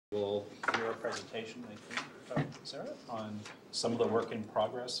We'll hear a presentation, I think, from Sarah, on some of the work in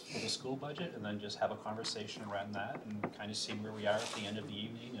progress for the school budget, and then just have a conversation around that and kind of see where we are at the end of the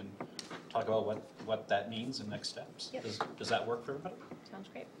evening and talk about what that means and next steps. Yep. Does that work for everybody? Sounds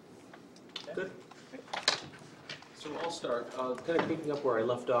great. Okay. Good. So I'll start, kind of picking up where I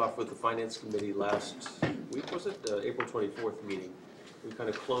left off with the Finance Committee last week, was it? April 24th meeting. We kind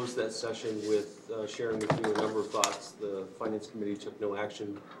of closed that session with sharing with you a number of thoughts. The Finance Committee took no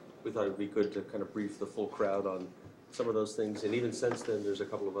action. We thought it would be good to kind of brief the full crowd on some of those things. And even since then, there's a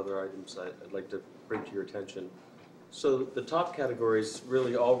couple of other items I'd like to bring to your attention. So the top categories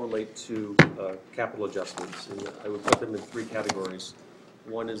really all relate to capital adjustments. And I would put them in three categories.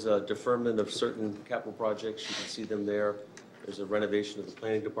 One is a deferment of certain capital projects. You can see them there. There's a renovation of the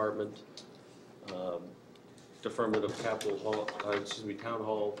planning department, deferment of town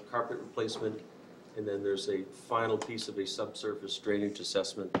hall carpet replacement, and then there's a final piece of a subsurface drainage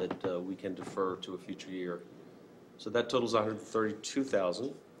assessment that we can defer to a future year. So that totals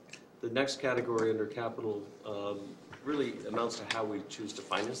 $132,000. The next category under capital really amounts to how we choose to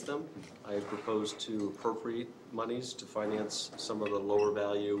finance them. I had proposed to appropriate monies to finance some of the lower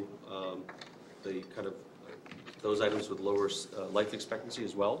value, those items with lower life expectancy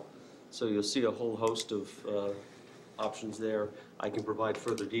as well. So you'll see a whole host of options there. I can provide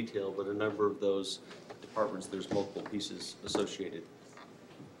further detail, but a number of those departments, there's multiple pieces associated.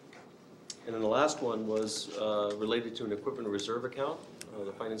 And then the last one was related to an equipment reserve account.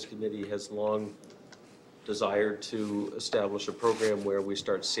 The Finance Committee has long desired to establish a program where we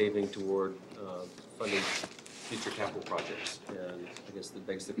start saving toward funding future capital projects. And I guess that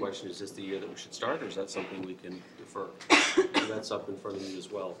begs the question, is this the year that we should start, or is that something we can defer? So that's up in front of you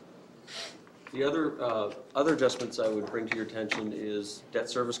as well. The other adjustments I would bring to your attention is debt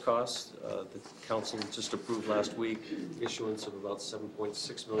service costs. The council just approved last week issuance of about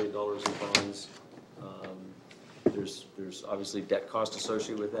 $7.6 million in bonds. There's obviously debt cost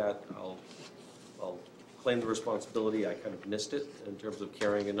associated with that. I'll claim the responsibility. I kind of missed it in terms of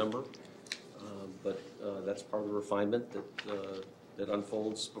carrying a number, but that's part of the refinement that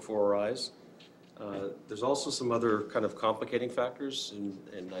unfolds before our eyes. There's also some other kind of complicating factors,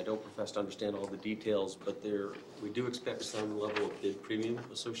 and I don't profess to understand all the details, but we do expect some level of bid premium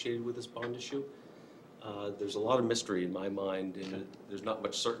associated with this bond issue. There's a lot of mystery in my mind, and there's not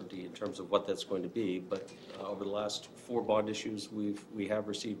much certainty in terms of what that's going to be, but over the last 4 bond issues, we have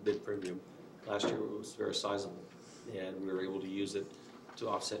received bid premium. Last year it was very sizable, and we were able to use it to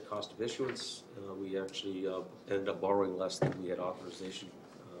offset cost of issuance. We actually ended up borrowing less than we had authorization.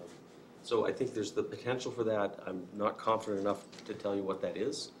 So I think there's the potential for that. I'm not confident enough to tell you what that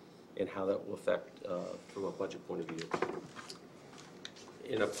is and how that will affect from a budget point of view.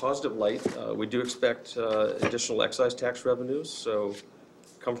 In a positive light, we do expect additional excise tax revenues. So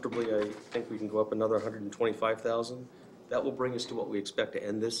comfortably, I think we can go up another $125,000. That will bring us to what we expect to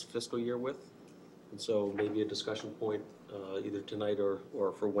end this fiscal year with. And so maybe a discussion point either tonight or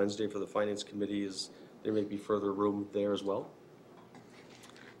for Wednesday for the Finance Committee is there may be further room there as well.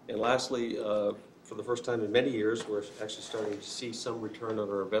 And lastly, for the first time in many years, we're actually starting to see some return on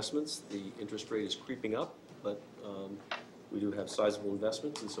our investments. The interest rate is creeping up, but we do have sizable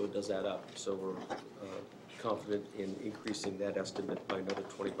investments, and so it does add up. So we're confident in increasing that estimate by another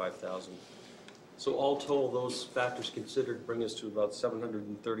 $25,000. So all total, those factors considered bring us to about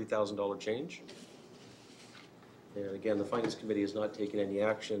 $730,000 change. And again, the Finance Committee has not taken any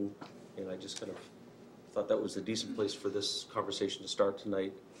action, and I just kind of thought that was a decent place for this conversation to start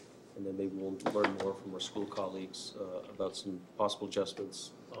tonight. And then maybe we'll learn more from our school colleagues about some possible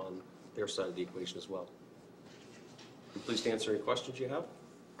adjustments on their side of the equation as well. Be pleased to answer any questions you have.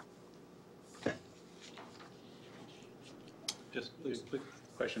 Just a quick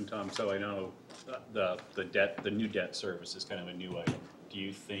question, Tom. So I know the new debt service is kind of a new item. Do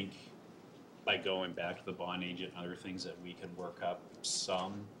you think by going back to the bond agent and other things that we can work up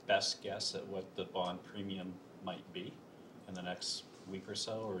some best guess at what the bond premium might be in the next week or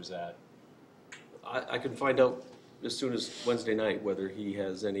so, or is that? I can find out as soon as Wednesday night whether he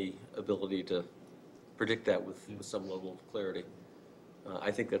has any ability to predict that with some level of clarity.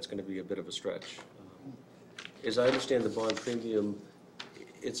 I think that's going to be a bit of a stretch. As I understand the bond premium,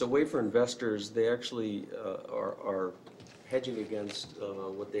 it's a way for investors. They actually are hedging against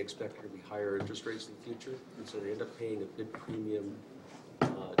what they expect to be higher interest rates in the future, and so they end up paying a bid premium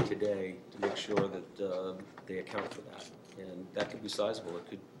today to make sure that they account for that. And that could be sizable. It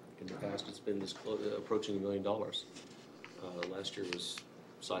could, in the past, it's been this approaching $1 million. Last year was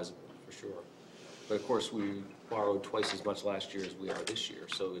sizable for sure. But of course, we borrowed twice as much last year as we are this year,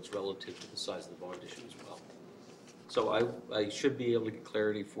 so it's relative to the size of the bond issue as well. So I should be able to get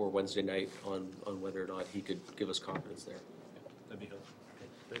clarity for Wednesday night on whether or not he could give us confidence there. That'd be helpful.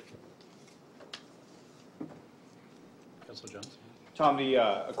 Great. Councilor Jones? Tom, the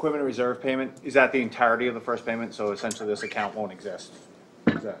equipment reserve payment, is that the entirety of the first payment? So essentially this account won't exist?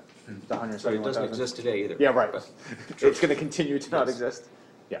 Is that the So it doesn't 171,000? exist today either. Yeah, right. It's going to continue to not Yes. exist?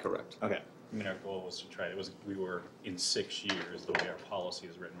 Yeah. Correct. Okay. I mean, our goal was to try, we were in 6 years, the way our policy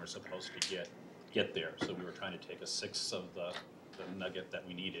is written, we're supposed to get there. So we were trying to take a sixth of the nugget that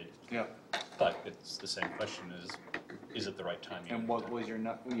we needed. Yeah. But it's the same question is it the right timing? And what was your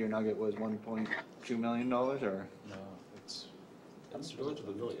nugget was $1.2 million or? No, it's North of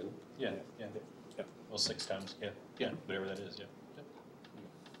 $1 million. yeah. Well, 6 times, yeah, whatever that is, yeah.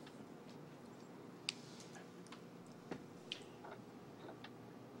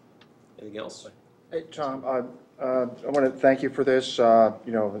 Anything else? Hey, Tom, I want to thank you for this. I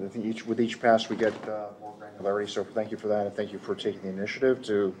think with each pass, we get more granularity, so thank you for that, and thank you for taking the initiative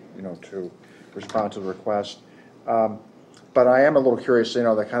to respond to the request. But I am a little curious,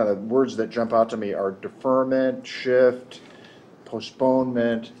 the kind of the words that jump out to me are deferment, shift,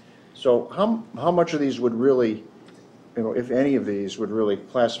 postponement. So how much of these would really, if any of these, would really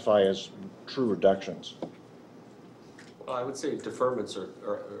classify as true reductions? Well, I would say deferments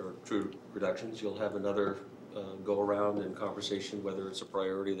are true reductions. You'll have another go-around and conversation, whether it's a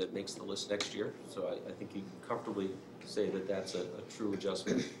priority that makes the list next year. So I think you can comfortably say that that's a true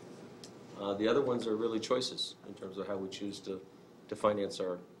adjustment. The other ones are really choices in terms of how we choose to finance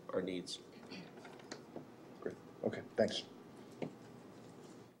our needs. Great, okay, thanks.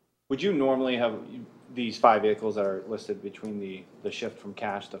 Would you normally have these 5 vehicles that are listed between the shift from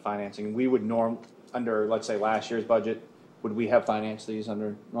cash to financing? We would under, let's say, last year's budget, would we have financed these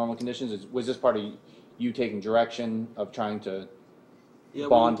under normal conditions? Was this part of you taking direction of trying to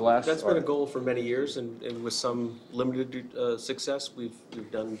bond less? That's been a goal for many years, and with some limited success, we've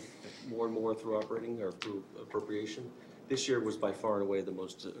done more and more through operating or through appropriation. This year was by far and away the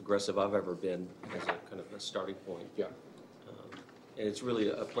most aggressive I've ever been as a kind of a starting point. Yeah. And it's really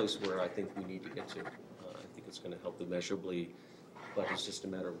a place where I think we need to get to. I think it's going to help immeasurably, but it's just a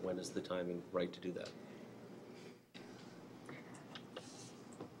matter of when is the timing right to do that.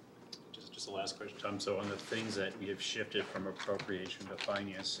 Just the last question, Tom. So on the things that we have shifted from appropriation to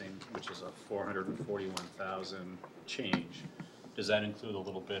financing, which is a 441,000 change, does that include a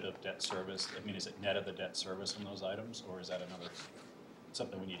little bit of debt service? I mean, is it net of the debt service in those items, or is that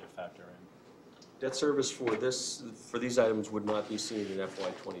something we need to factor in? Debt service for these items would not be seen in FY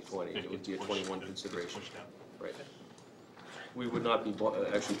 2020. It would be a 21 consideration. Right. We would not be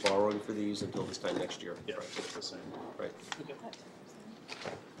actually borrowing for these until this time next year. Yeah, Right. it's the same. Right. Okay.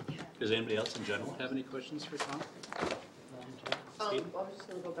 Does anybody else in general have any questions for Tom? I was just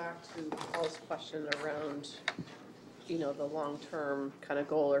going to go back to Paul's question around, the long-term kind of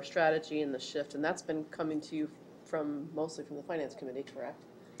goal or strategy and the shift, and that's been coming to you mostly from the Finance Committee, correct?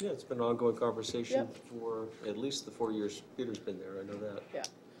 Yeah, it's been an ongoing conversation Yep. for at least the 4 years Peter's been there. I know that. Yeah.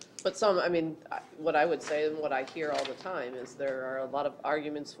 But what I would say and what I hear all the time is there are a lot of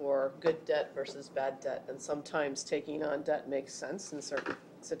arguments for good debt versus bad debt, and sometimes taking on debt makes sense in certain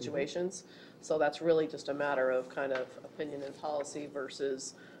situations. So that's really just a matter of kind of opinion and policy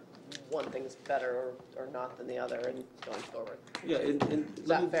versus one thing's better or not than the other and going forward. Yeah, and Is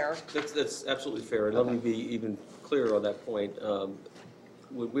that fair? That's absolutely fair. And let me be even clearer on that point.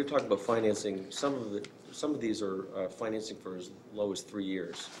 When we're talking about financing, some of these are financing for as low as 3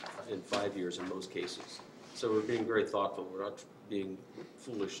 years and 5 years in most cases. So we're being very thoughtful. We're not being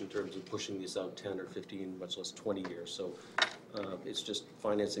foolish in terms of pushing these out 10 or 15, much less 20 years. So it's just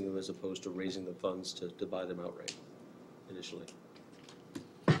financing them as opposed to raising the funds to buy them outright initially.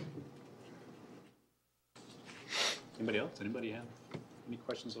 Anybody else? Anybody have any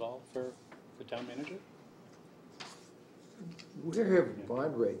questions at all for the town manager? Where have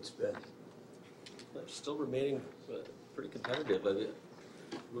bond rates been? They're still remaining pretty competitive. I mean,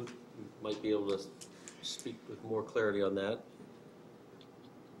 Ruth might be able to speak with more clarity on that.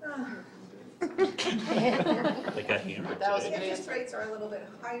 They got hammered That was today. good. Interest rates are a little bit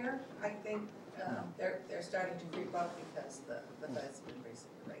higher. I think they're starting to creep up because the Fed's been raising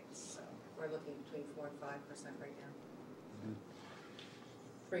the rates. So we're looking between 4% and 5% right now.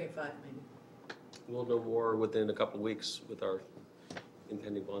 3 and 5 maybe. We'll know more within a couple of weeks with our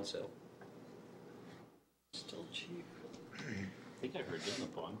impending bond sale. Still cheap. I think I heard, didn't the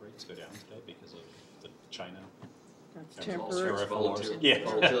bond rates go down today because of the China? That's Yeah, temporary. Volatility. Yeah.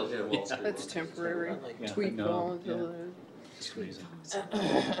 Volatility in Wall Street. That's temporary. Yeah, Tweet no, volatility. It's crazy.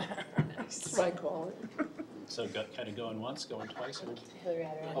 That's what I call it. So kind of going once, going twice, or? Hillary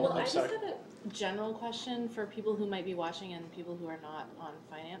had her hand Oh, up. I'm I just sorry. have a general question for people who might be watching and people who are not on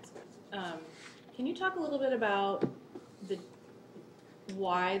finance. Can you talk a little bit about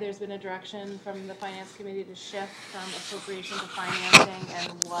why there's been a direction from the finance committee to shift from appropriation to financing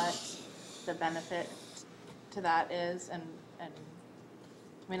and what the benefit to that is? And I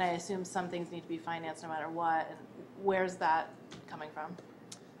mean, I assume some things need to be financed no matter what, and where's that coming from?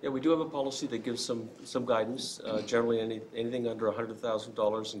 Yeah, we do have a policy that gives some guidance. Generally, anything under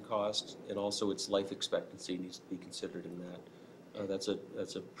 $100,000 in cost, and also its life expectancy needs to be considered in that. That's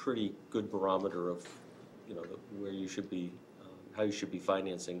a pretty good barometer of, where you should be, how you should be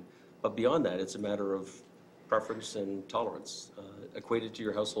financing. But beyond that, it's a matter of preference and tolerance. Equated to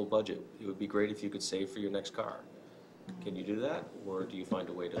your household budget, it would be great if you could save for your next car. Can you do that, or do you find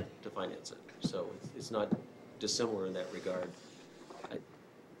a way to finance it? So it's not dissimilar in that regard.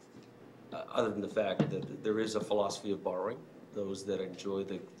 Other than the fact that there is a philosophy of borrowing, those that enjoy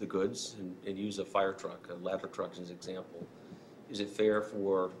the goods and use a fire truck, a ladder truck as an example. Is it fair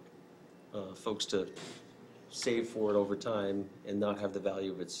for folks to save for it over time and not have the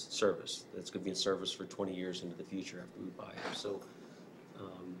value of its service? That's going to be in service for 20 years into the future after we buy it. So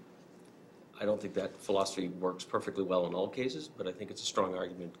I don't think that philosophy works perfectly well in all cases, but I think it's a strong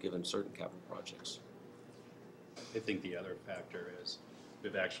argument given certain capital projects. I think the other factor is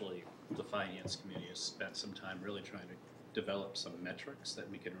the finance committee has spent some time really trying to develop some metrics that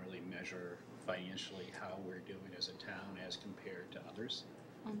we can really measure financially how we're doing as a town as compared to others.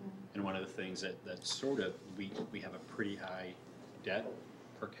 And one of the things that sort of, we have a pretty high debt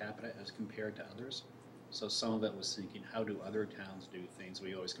per capita as compared to others. So some of it was thinking, how do other towns do things?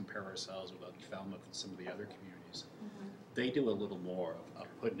 We always compare ourselves with Falmouth and some of the other communities. They do a little more of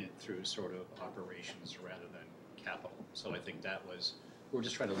putting it through sort of operations rather than capital. So I think we're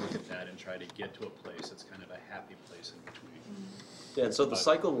just trying to look at that and try to get to a place that's kind of a happy place in between. Yeah, and so the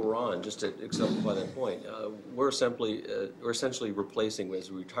cycle we're on, just to exemplify that point, we're essentially replacing, as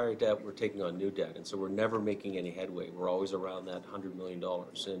we retire debt, we're taking on new debt, and so we're never making any headway. We're always around that $100 million,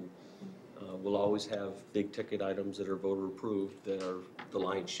 and we'll always have big ticket items that are voter approved that are the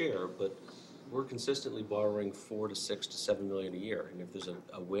lion's share, but we're consistently borrowing $4 to $6 to $7 million a year, and if there's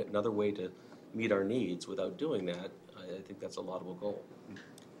another way to meet our needs without doing that, I think that's a laudable goal.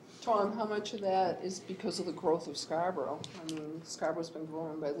 Tom, how much of that is because of the growth of Scarborough? I mean, Scarborough's been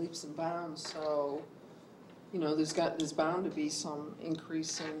growing by leaps and bounds, so, there's bound to be some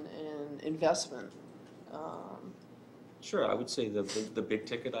increase in investment. Sure, I would say the big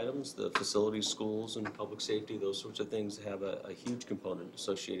ticket items, the facilities, schools, and public safety, those sorts of things have a huge component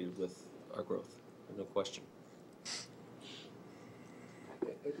associated with our growth, no question.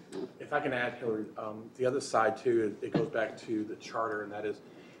 If I can add, Hillary, the other side too, it goes back to the charter, and that is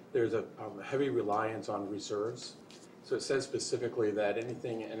there's a heavy reliance on reserves. So it says specifically that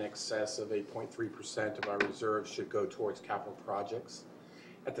anything in excess of 8.3% of our reserves should go towards capital projects.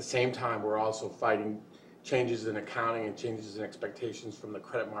 At the same time, we're also fighting changes in accounting and changes in expectations from the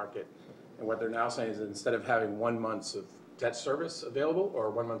credit market. And what they're now saying is that instead of having 1 month of debt service available or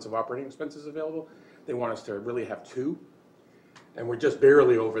 1 month of operating expenses available, they want us to really have 2. And we're just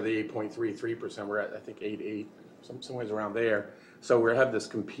barely over the 8.33%. We're at, I think, 8.8, somewhere around there. So we have this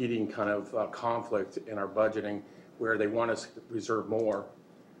competing kind of conflict in our budgeting where they want us to reserve more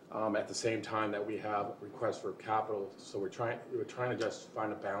at the same time that we have requests for capital. So we're trying to just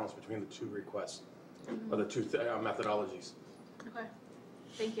find a balance between the two requests, or the two methodologies. Okay,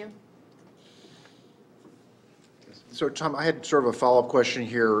 thank you. So Tom, I had sort of a follow-up question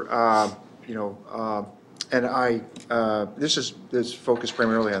here, and this is focused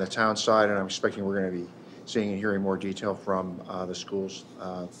primarily on the town side, and I'm expecting we're going to be seeing and hearing more detail from the schools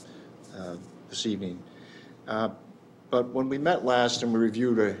this evening. But when we met last and we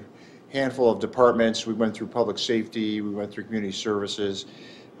reviewed a handful of departments, we went through public safety, we went through community services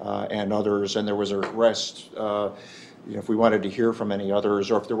and others, and there was a request, if we wanted to hear from any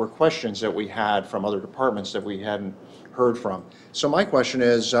others, or if there were questions that we had from other departments that we hadn't heard from. So my question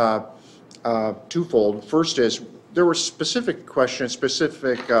is twofold. First is, there were specific questions,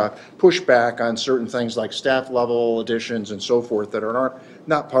 specific pushback on certain things like staff level additions and so forth that are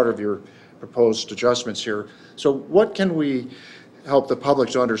not part of your proposed adjustments here. So what can we help the public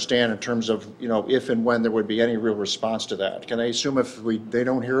to understand in terms of, if and when there would be any real response to that? Can they assume if they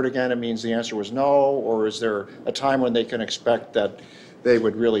don't hear it again, it means the answer was no, or is there a time when they can expect that they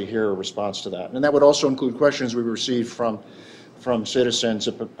would really hear a response to that? And that would also include questions we received from citizens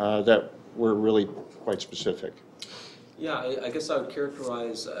that were really quite specific. Yeah, I guess I would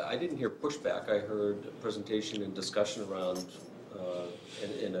characterize, I didn't hear pushback. I heard presentation and discussion around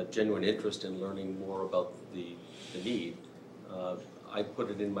and a genuine interest in learning more about the need. I put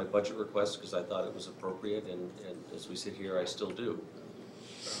it in my budget request because I thought it was appropriate, and as we sit here, I still do.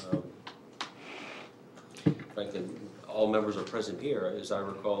 Frankly, all members are present here. As I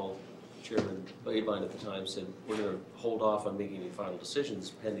recall, Chairman Babine at the time said, we're going to hold off on making any final decisions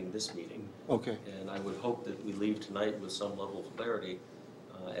pending this meeting. Okay. And I would hope that we leave tonight with some level of clarity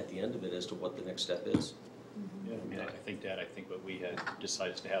at the end of it as to what the next step is. Yeah, I mean, I think that, I think what we had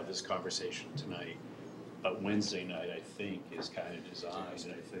decided to have this conversation tonight, but Wednesday night, I think, is kind of designed,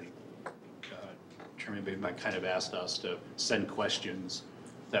 and I think Chairman Babine kind of asked us to send questions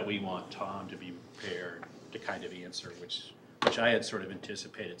that we want Tom to be prepared to kind of answer, which I had sort of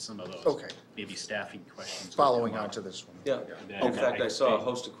anticipated some of those. Okay. Maybe staffing questions. would Following come on up. to this one. Yeah, And then in fact, I saw a think-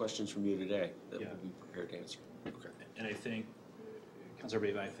 host of questions from you today that Yeah. we'll be prepared to answer. Okay. And I think, Councilor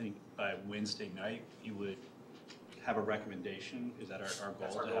Babine, I think by Wednesday night, you would have a recommendation, is that our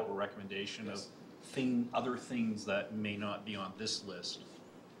That's goal, our to have a goal. recommendation of Yes. other things that may not be on this list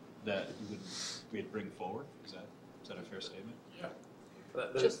that we'd bring forward? Is that a fair statement? Yeah.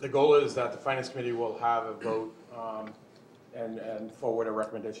 The goal is that the Finance Committee will have a vote and forward a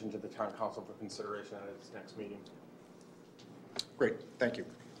recommendation to the Town Council for consideration at its next meeting. Great, thank you.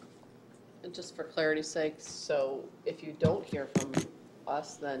 And just for clarity's sake, so if you don't hear from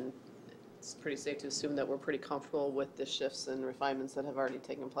us, then it's pretty safe to assume that we're pretty comfortable with the shifts and refinements that have already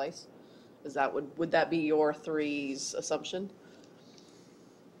taken place? Would that be your three's assumption?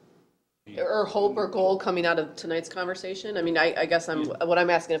 Or hope or goal coming out of tonight's conversation? I mean, I guess what I'm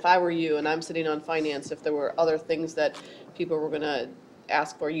asking, if I were you and I'm sitting on finance, if there were other things that people were gonna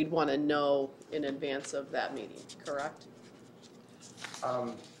ask for, you'd wanna know in advance of that meeting, correct?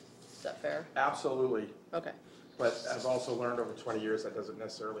 Is that fair? Absolutely, Okay, but I've also learned over 20 years that doesn't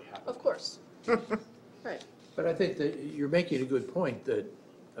necessarily happen. of course. Right. But I think that you're making a good point that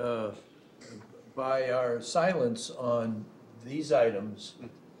by our silence on these items,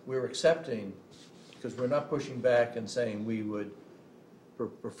 we're accepting, because we're not pushing back and saying we would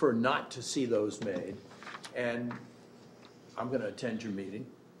prefer not to see those made. And I'm going to attend your meeting,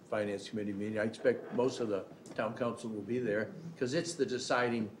 Finance Committee meeting. I expect most of the town council will be there, because it's the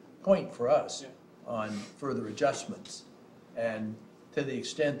deciding point for us on further adjustments. And to the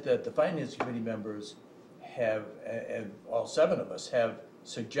extent that the Finance Committee members have, and all 7 of us have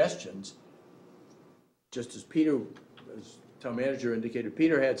suggestions, just as Peter, as town manager indicated,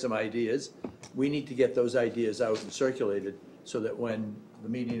 Peter had some ideas. We need to get those ideas out and circulated so that when the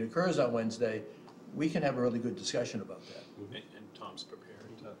meeting occurs on Wednesday, we can have a really good discussion about that. And Tom's prepared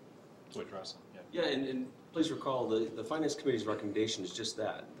to address them, yeah. Yeah, and please recall, the Finance Committee's recommendation is just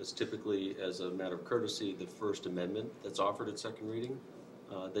that. That's typically, as a matter of courtesy, the first amendment that's offered at second reading.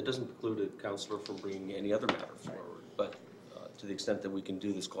 That doesn't preclude a councilor from bringing any other matter forward. But to the extent that we can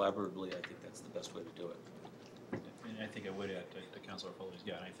do this collaboratively, I think that's the best way to do it. And I think I would add to Councilor Foley's,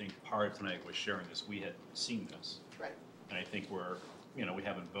 yeah, and I think part of tonight was sharing this. We had seen this. Right. And I think we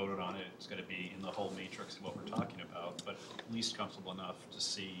haven't voted on it. It's gonna be in the whole matrix of what we're talking about, but at least comfortable enough to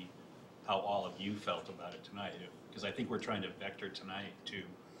see how all of you felt about it tonight. Because I think we're trying to vector tonight to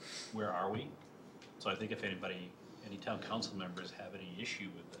where are we? So I think if any town council members have any issue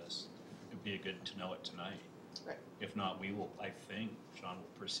with this, it'd be good to know it tonight. Right. If not, I think, Sean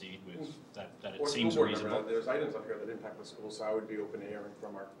will proceed with that Or it school seems board member, reasonable. There's items up here that impact the school, so I would be open to hearing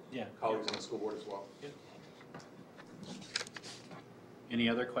from our Yeah. colleagues on the school board as well. Any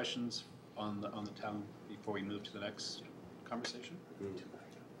other questions on the town before we move to the next conversation?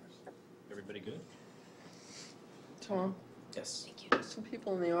 Everybody good? Tom, Yes. some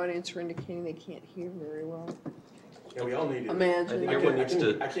people in the audience are indicating they can't hear very well. Yeah, we all need it. Imagine. I think everyone needs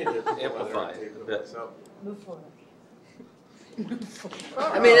to I can't hear people amplify on their table, a bit. so.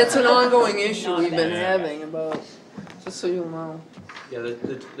 I mean, it's an ongoing issue we've been having about, just so you know. Yeah,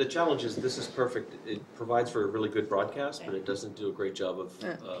 the challenge is this is perfect. It provides for a really good broadcast, but it doesn't do a great job of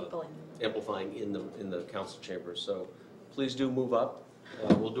amplifying in the council chambers. So please do move up.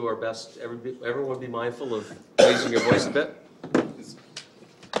 We'll do our best. Everyone be mindful of raising your voice a bit.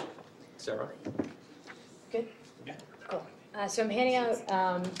 Sarah? Good? Yeah. Cool. So I'm handing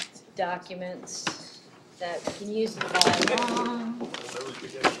out documents that we can use to follow along.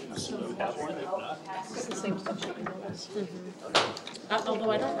 Have one, if not. It's the same stuff that we noticed. Although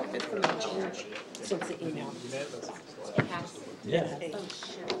I don't know if it's going to change. So it's the email. Pass. Yeah. Oh,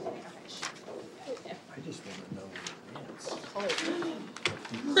 sure. I just want to know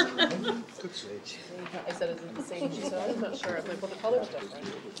I said it's the same, she said, I'm not sure, I'm like, well, the color's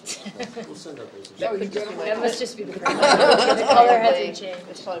different. We'll send out those. That could just be my- That must just be the printer. The color hasn't changed.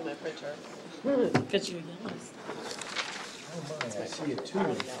 It's probably my printer. Because you're young. Oh my, I see it too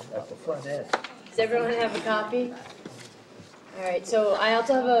at the front end. Does everyone have a copy? All right, so I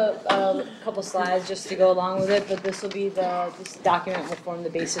also have a couple slides just to go along with it, but this document will form the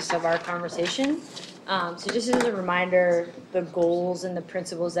basis of our conversation. So just as a reminder, the goals and the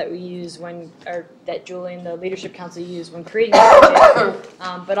principles that we use that Julie and the Leadership Council use when creating the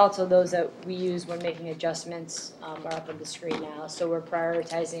budget, but also those that we use when making adjustments are up on the screen now. So we're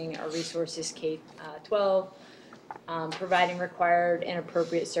prioritizing our resources K-12, providing required and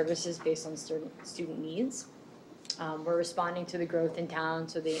appropriate services based on student needs. We're responding to the growth in town,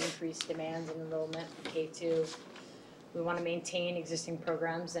 so the increased demands and enrollment from K-2. We want to maintain existing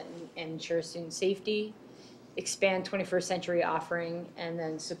programs that ensure student safety, expand 21st century offering, and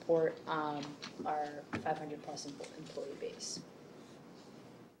then support our 500 plus employee base.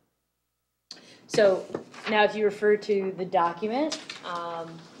 So now if you refer to the document,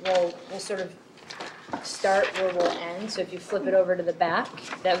 we'll sort of start where we'll end. So if you flip it over to the back,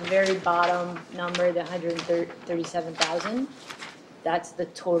 that very bottom number, the 137,000, that's the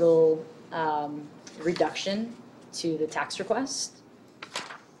total reduction to the tax request.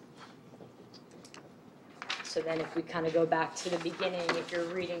 So then if we kind of go back to the beginning, if you're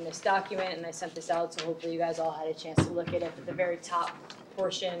reading this document, and I sent this out, so hopefully you guys all had a chance to look at it, but the very top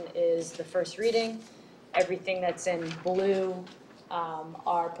portion is the first reading. Everything that's in blue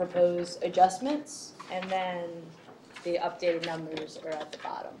are proposed adjustments, and then the updated numbers are at the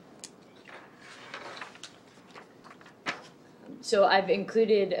bottom. So I've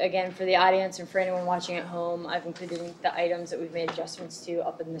included, again, for the audience and for anyone watching at home, I've included the items that we've made adjustments to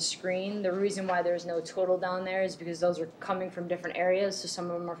up in the screen. The reason why there's no total down there is because those are coming from different areas. So some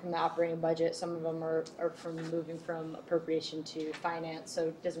of them are from the operating budget, some of them are from moving from appropriation to finance. So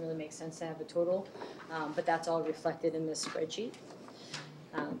it doesn't really make sense to have a total, but that's all reflected in this spreadsheet.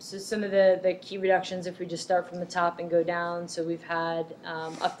 So some of the key reductions, if we just start from the top and go down, so we've had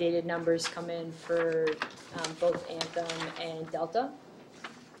updated numbers come in for both Anthem and Delta.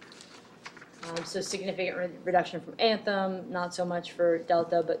 So significant reduction from Anthem, not so much for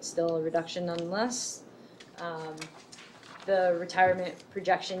Delta, but still a reduction nonetheless. The retirement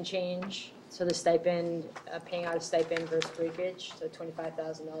projection change, so the stipend, paying out a stipend versus breakage, so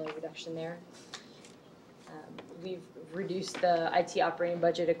 $25,000 reduction there. We've reduced the IT operating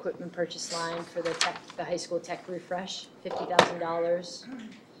budget equipment purchase line for the high school tech refresh, $50,000.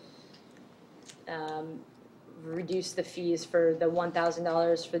 Reduced the fees for the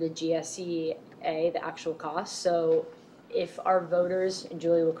 $1,000 for the GSEA, the actual cost. So if our voters, and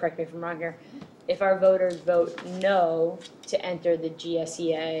Julie will correct me if I'm wrong here, if our voters vote no to enter the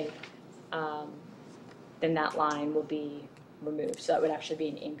GSEA, then that line will be removed. So that would actually be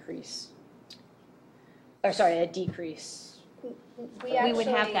an increase. Or sorry, a decrease. We would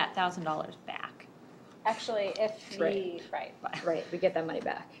have that $1,000 back. Actually, if we, Right, we get that money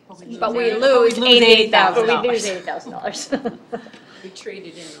back. but we lose $88,000. But we lose $80,000. We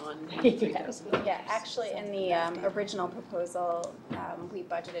traded in on Yeah, actually, in the original proposal, we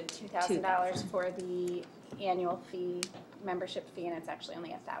budgeted $2,000 for the annual fee, membership fee, and it's actually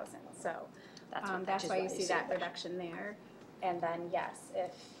only $1,000. So that's why you see that reduction there. And then, yes,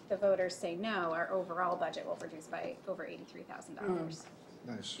 if the voters say no, our overall budget will reduce by over $83,000.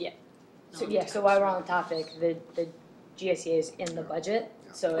 Nice. Yeah. So while we're on the topic, the GSEA is in the budget.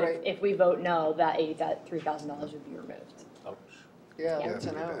 So Right. Oh. if we vote no, that $83,000 would be removed. Ouch. Yeah, Yeah. that's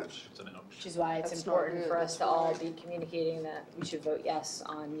an pretty bad. ouch. It's an ouch. Which is why it's That's not important good, for us that's to all right. be communicating that we should vote yes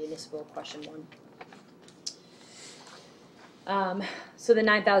on municipal question 1. So the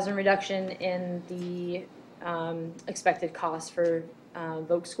 9,000 reduction in the expected cost for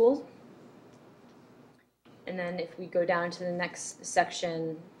Voc schools. And then if we go down to the next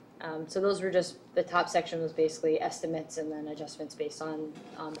section, so those were just, the top section was basically estimates and then adjustments based on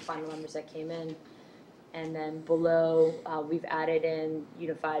the final numbers that came in. And then below, we've added in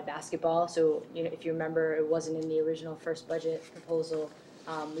unified basketball. So, if you remember, it wasn't in the original first budget proposal.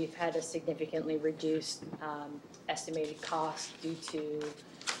 We've had a significantly reduced estimated cost due to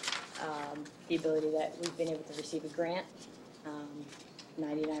the ability that we've been able to receive a grant.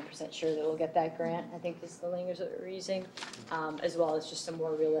 99% sure that we'll get that grant, I think is the language that we're using, as well as just some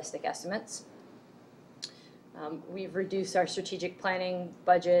more realistic estimates. We've reduced our strategic planning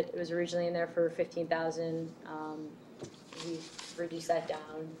budget. It was originally in there for $15,000. We've reduced that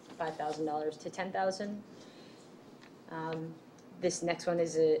down $5,000 to $10,000. This next one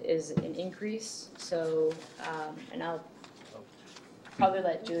is an increase. So, and I'll probably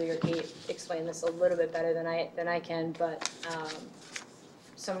let Julie or Kate explain this a little bit better than I can. But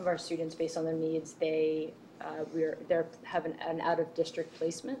some of our students, based on their needs, they have an out of district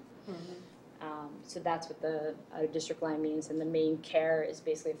placement. So that's what the out-of-district line means, and the Maine care is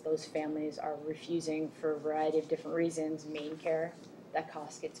basically if those families are refusing for a variety of different reasons, Maine care, that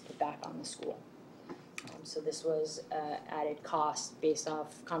cost gets put back on the school. So this was added cost based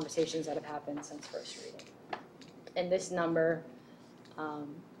off conversations that have happened since first reading. And this number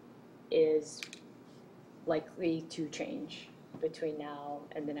is likely to change between now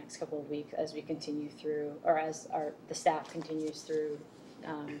and the next couple of weeks as we continue through, or as the staff continues through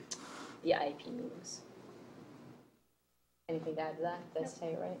the IEP meetings. Anything to add to that? Did I say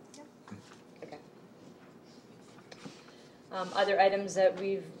it right? Yep. Okay. Other items that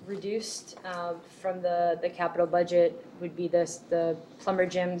we've reduced from the capital budget would be the plumber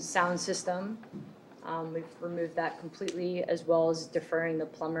gym sound system. We've removed that completely, as well as deferring the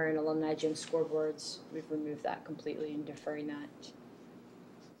plumber and alumni gym scoreboards. We've removed that completely and deferring that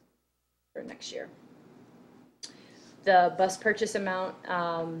for next year. The bus purchase amount,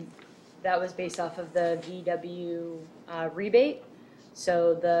 that was based off of the VW rebate.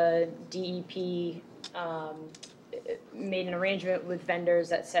 So the DEP made an arrangement with vendors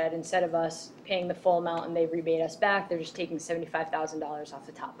that said instead of us paying the full amount and they rebate us back, they're just taking $75,000 off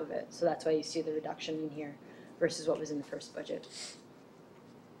the top of it. So that's why you see the reduction in here versus what was in the first budget.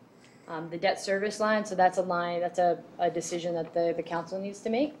 The debt service line, so that's a line, that's a decision that the council needs to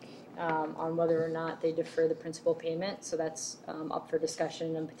make on whether or not they defer the principal payment. So that's up for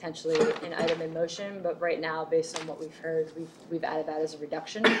discussion and potentially an item in motion. But right now, based on what we've heard, we've added that as a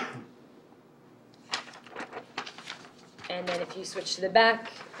reduction. And then if you switch to the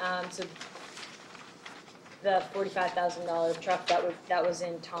back, so the $45,000 truck, that was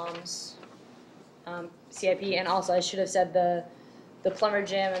in Tom's CIP. And also, I should have said the plumber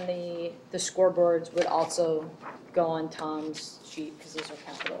gym and the scoreboards would also go on Tom's sheet because those are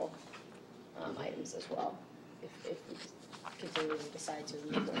capital items as well, if we continue to decide to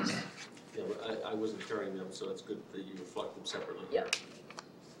remove those. Yeah, but I wasn't carrying them, so it's good that you reflect them separately. Yep.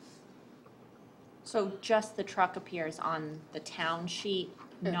 So just the truck appears on the town sheet,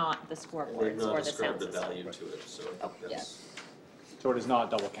 not the They've scoreboards not or the described sound the system? value to it, so I think that's. So it is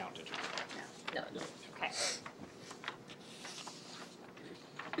not double counted. No. No. Okay.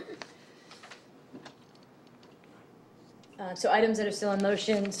 So items that are still in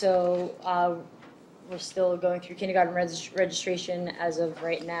motion, so we're still going through kindergarten registration. As of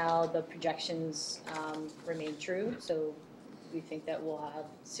right now, the projections remain true, so we think that we'll have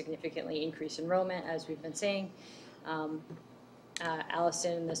significantly increased enrollment, as we've been saying.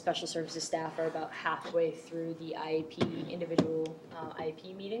 Allison and the special services staff are about halfway through the IEP, individual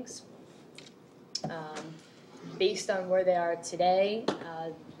IEP meetings. Based on where they are today,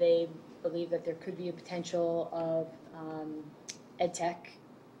 they believe that there could be a potential of ed tech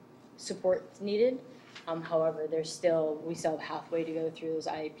support needed. However, we still have halfway to go through those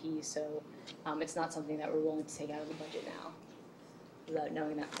IEPs, so it's not something that we're willing to take out of the budget now without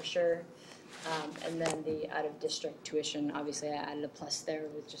knowing that for sure. And then the out-of-district tuition, obviously I added a plus there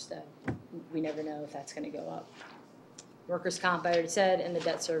with just we never know if that's going to go up. Workers' comp, I already said, and the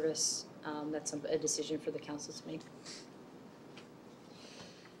debt service, that's a decision for the council to make.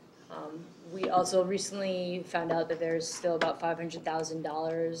 We also recently found out that there's still about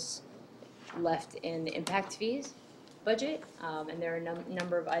 $500,000 left in the impact fees budget, and there are a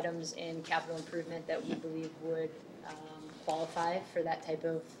number of items in capital improvement that we believe would qualify for that type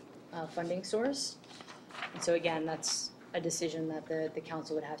of funding source. And so again, that's a decision that the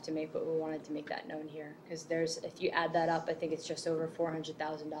council would have to make, but we wanted to make that known here because if you add that up, I think it's just over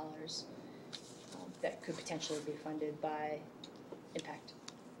 $400,000 that could potentially be funded by impact.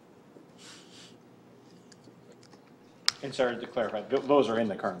 And sorry to clarify, those are in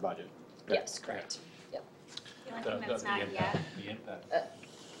the current budget. Yes, correct. Yep. The only thing that's not yet. The impact,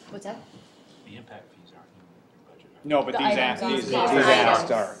 What's that? the impact fees aren't in your budget. Right? No, but The these items on these the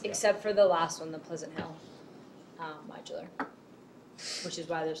asks items, are. except for the last one, the Pleasant Hill modular, which is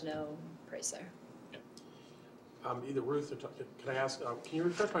why there's no price there. Either Ruth or can I ask, can you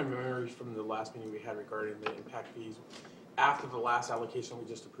refresh my memory from the last meeting we had regarding the impact fees? After the last allocation we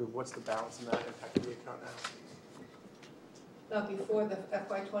just approved, what's the balance in that impact fee account now? Before the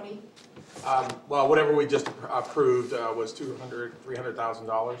FY '20? Well, whatever we just approved was $300,000.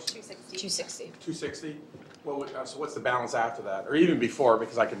 $260. $260. So what's the balance after that, or even before?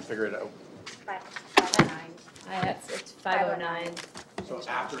 Because I can figure it out. 509. It's 509. So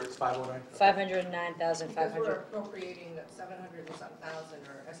after it's 509. 509,500. Because we're appropriating 700 and some thousand,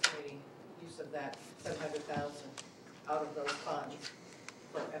 or estimating use of that 700,000 out of those funds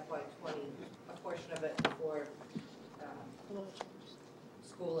for FY '20, a portion of it for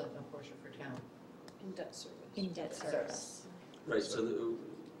school and a portion for town. In debt service. In debt service. Right, so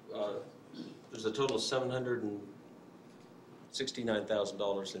there's a total of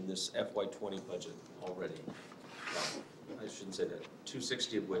 $769,000 in this FY20 budget already. I shouldn't say that.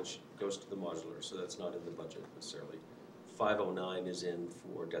 260 of which goes to the modular, so that's not in the budget necessarily. 509 is in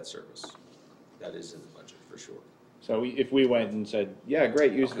for debt service. That is in the budget for sure. So if we went and said, yeah,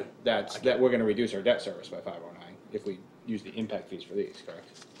 great, use Okay. that we're gonna reduce our debt service by 509, if we use the impact fees for these,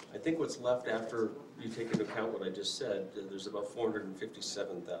 correct? I think what's left after you take into account what I just said, there's about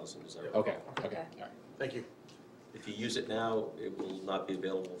 457,000, is that right? Okay, okay, all right. Thank you. If you use it now, it will not be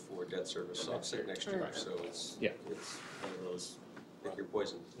available for debt service offset next year, so it's Yeah. one of those, pick your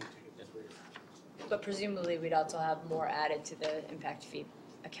poison. But presumably, we'd also have more added to the impact fee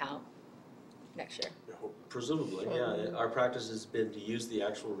account next year. Presumably, yeah. Our practice has been to use the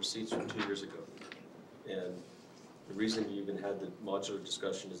actual receipts from 2 years ago. And the reason you even had the modular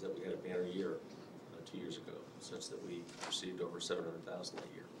discussion is that we had a banner year 2 years ago, such that we received over 700,000 that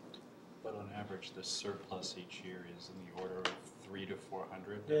year. But on average, the surplus each year is in the order of 300 to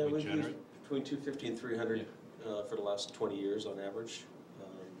 400 Yeah, that we we've used generate? between 250 and 300 for the last 20 years on average.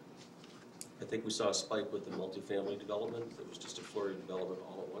 I think we saw a spike with the multifamily development. It was just a flurry of development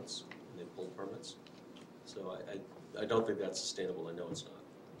all at once, and they pulled permits. So I don't think that's sustainable. I know it's not.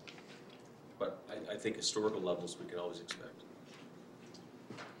 But I think historical levels we can always expect.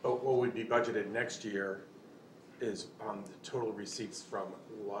 But what would be budgeted next year is on the total receipts from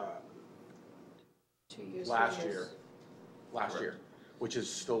 2 years. last year, which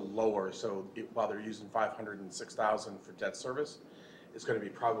is still lower. So while they're using 506,000 for debt service, it's going to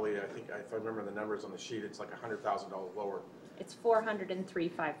be probably, I think, if I remember the numbers on the sheet, it's like $100,000 lower. It's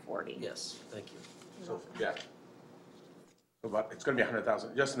 403,540. Yes, thank you. So, yeah. But it's going to be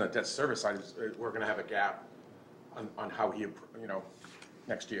 100,000. Just in the debt service side, we're going to have a gap on how he,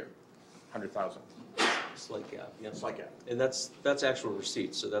 next year, 100,000. Slight gap, yeah. Slight gap. And that's actual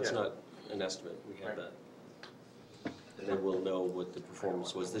receipts, so that's Yeah. not an estimate. We have Right. that. And then we'll know what the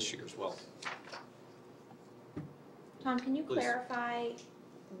performance was this year as well. Tom, can you Please. clarify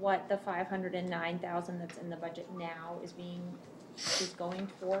what the 509,000 that's in the budget now is going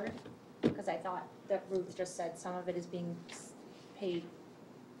toward? Because I thought that Ruth just said some of it is being paid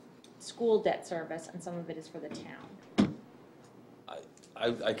school debt service and some of it is for the town.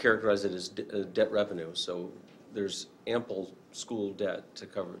 I characterize it as debt revenue, so there's ample school debt to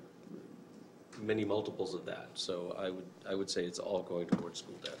cover many multiples of that. So I would say it's all going towards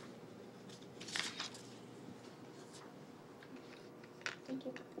school debt. Thank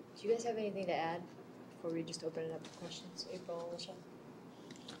you. Do you guys have anything to add before we just open it up to questions? April, Alicia?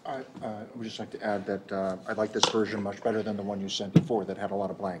 I would just like to add that I like this version much better than the one you sent before that had a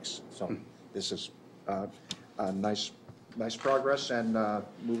lot of blanks. So this is nice progress and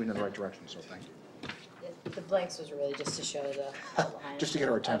moving in the right direction, so thank you. The blanks was really just to show the outline. Just to get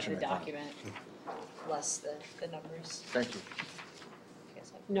our attention, Of the I thought. document, less the numbers. Thank you. You guys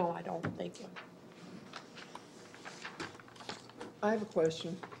have- No, I don't, thank you. I have a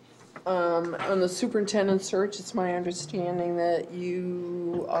question. On the superintendent search, it's my understanding that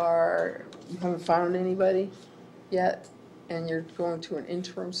you haven't found anybody yet, and you're going to an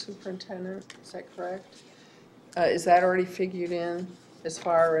interim superintendent, is that correct? Is that already figured in as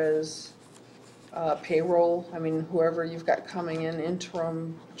far as payroll? I mean, whoever you've got coming in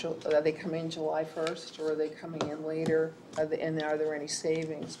interim, are they coming in July 1st, or are they coming in later? And are there any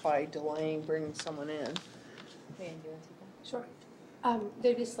savings by delaying bringing someone in? Leanne, do you want to take that? Sure.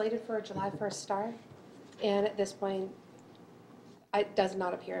 They'd be slated for a July 1st start, and at this point, it does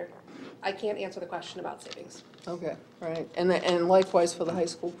not appear, I can't answer the question about savings. Okay, right, and likewise for the high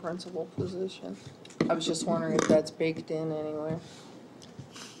school principal position. I was just wondering if that's baked in anywhere.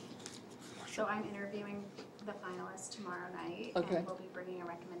 So I'm interviewing the finalists tomorrow night, Okay. and we'll be bringing a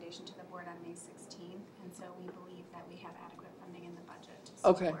recommendation to the board on May 16th, and so we believe that we have adequate funding in the budget to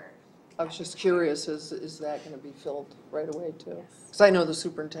Okay. support. I was just curious, is that gonna be filled right away too? Because I know the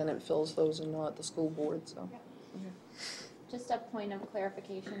superintendent fills those and not the school board, so. Just a point of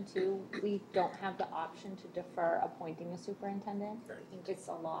clarification too, we don't have the option to defer appointing a superintendent. It's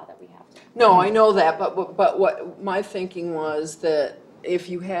a law that we have to. No, I know that, but what my thinking was that if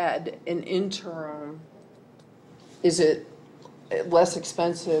you had an interim, is it less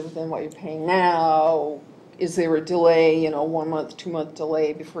expensive than what you're paying now? Is there a delay, 1 month, 2 month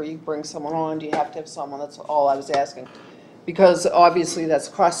delay before you bring someone on? Do you have to have someone? That's all I was asking. Because obviously that's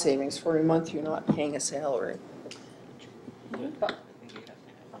cost savings. For a month, you're not paying a salary. But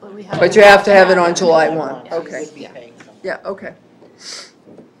you have to have it on July 1, okay. Yeah, okay.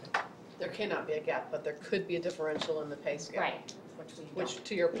 There cannot be a gap, but there could be a differential in the pay scale. Right. Which,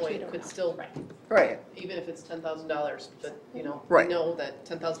 to your point, could still, Right, even if it's $10,000, but, we Right. know that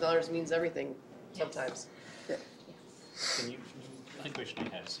 $10,000 means everything sometimes. I think question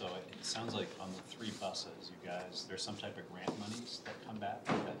I had, so it sounds like on the 3 buses, you guys, there's some type of grant monies that come back,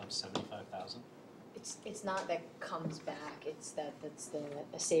 of 75,000? It's not that comes back, it's that's the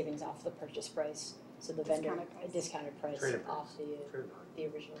savings off the purchase price. So the vendor, Discounted price. a discounted price Traded off the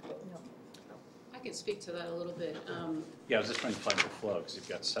original quote. I can speak to that a little bit. Yeah, I was just trying to find the flow, because you've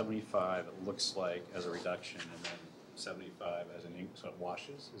got 75, it looks like, as a reduction, and then 75 as an so it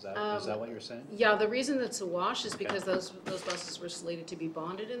washes? Is that what you're saying? Yeah, the reason that's a wash is because those buses were slated to be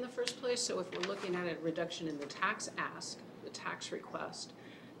bonded in the first place. So if we're looking at a reduction in the tax ask, the tax request,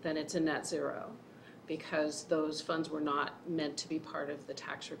 then it's a net zero, because those funds were not meant to be part of the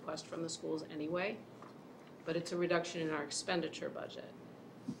tax request from the schools anyway. But it's a reduction in our expenditure budget.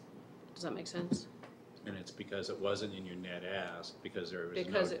 Does that make sense? And it's because it wasn't in your net ask, because there was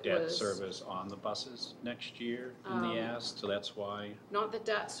Because no it debt was- service on the buses next year in the ask, so that's why. Not the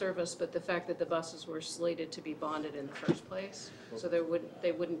debt service, but the fact that the buses were slated to be bonded in the first place. So they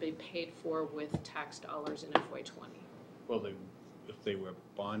wouldn't be paid for with tax dollars in FY '20. Well, if they were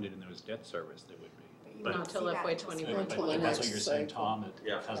bonded and there was debt service, they would be. Not until See that FY until '21. But that's what you're saying, Tom, that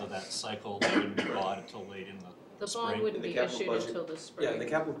Yeah. because of that cycle, they wouldn't be bought until late in the The spring. bond wouldn't In be the capital issued budget- until the spring. Yeah, in the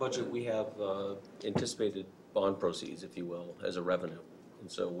capital budget, we have anticipated bond proceeds, if you will, as a revenue.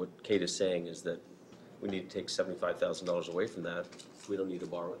 And so what Kate is saying is that we need to take $75,000 away from that. We don't need to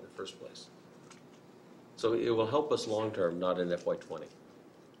borrow it in the first place. So it will help us long-term, not in FY '20.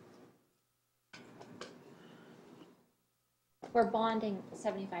 We're bonding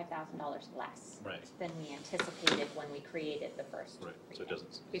 $75,000 less Right, than we anticipated when we created the first. right, so it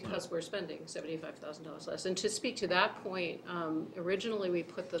doesn't. Because we're spending $75,000 less. And to speak to that point, originally we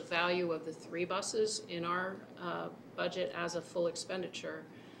put the value of the 3 buses in our budget as a full expenditure,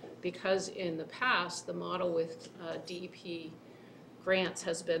 because in the past, the model with DEP grants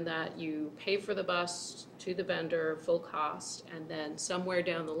has been that you pay for the bus to the vendor, full cost, and then somewhere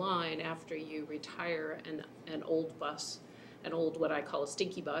down the line, after you retire an old bus, an old, what I call a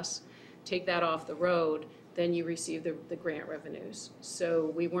stinky bus, take that off the road, then you receive the grant revenues.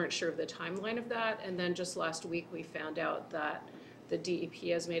 So we weren't sure of the timeline of that, and then just last week, we found out that the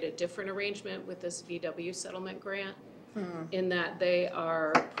DEP has made a different arrangement with this VW settlement grant, in that they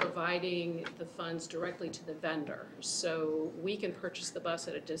are providing the funds directly to the vendor. So we can purchase the bus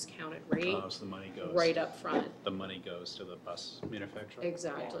at a discounted rate So the money goes. right up front. The money goes to the bus manufacturer?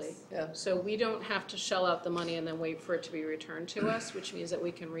 Exactly. Yes. Yeah. So we don't have to shell out the money and then wait for it to be returned to us, which means that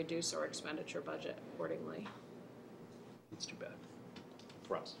we can reduce our expenditure budget accordingly. It's too bad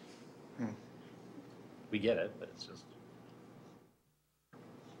for us. We get it, but it's just,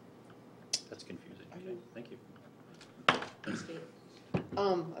 that's confusing. Okay, thank you. Thanks, Kate.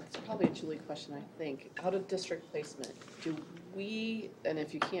 It's probably a Julie question, I think. Out of district placement, do we, and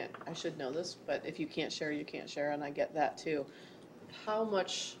if you can't, I should know this, but if you can't share, you can't share, and I get that too. How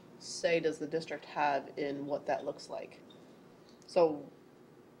much say does the district have in what that looks like? So,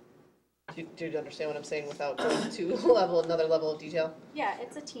 do you understand what I'm saying without going to another level of detail? Yeah,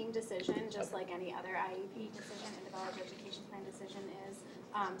 it's a team decision, just like any other IEP decision and developed education plan decision is.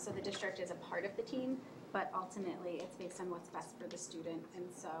 So the district is a part of the team, but ultimately it's based on what's best for the student. And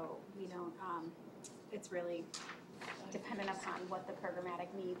so we don't, it's really dependent upon what the programmatic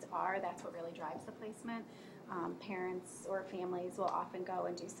needs are. That's what really drives the placement. Parents or families will often go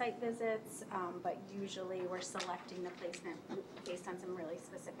and do site visits, but usually we're selecting the placement based on some really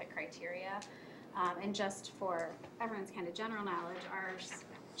specific criteria. And just for everyone's kind of general knowledge, our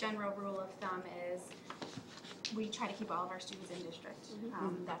general rule of thumb is we try to keep all of our students in district.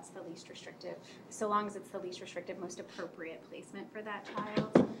 That's the least restrictive, so long as it's the least restrictive, most appropriate placement for that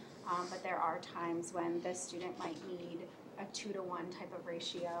child. But there are times when the student might need a 2-to-1 type of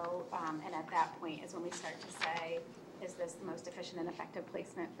ratio, and at that point is when we start to say, is this the most efficient and effective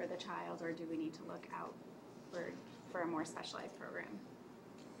placement for the child, or do we need to look out for a more specialized program?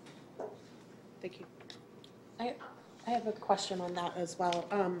 Thank you. I have a question on that as well.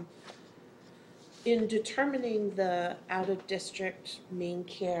 In determining the out-of-district main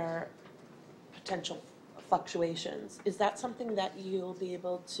care potential fluctuations, is that something that you'll be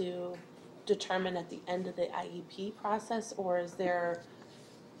able to determine at the end of the IEP process, or is there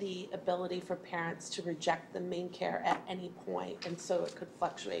the ability for parents to reject the main care at any point, and so it could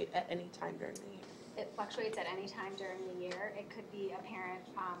fluctuate at any time during the year? It fluctuates at any time during the year. It could be a parent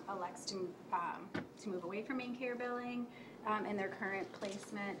elects to move away from main care billing in their current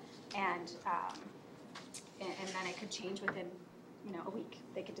placement, and then it could change within a week.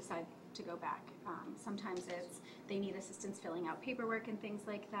 They could decide to go back. Sometimes they need assistance filling out paperwork and things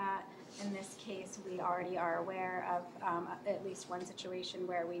like that. In this case, we already are aware of at least one situation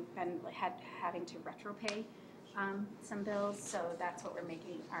where we've been having to retro pay some bills, so that's what we're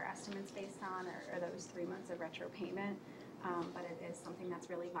making our estimates based on, are those 3 months of retro payment. But it is something that's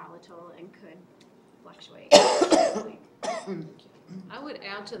really volatile and could fluctuate. I would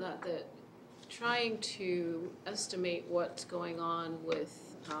add to that trying to estimate what's going on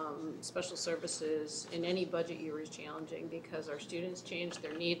with special services in any budget year is challenging because our students change,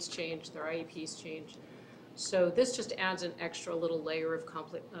 their needs change, their IEPs change. So this just adds an extra little layer of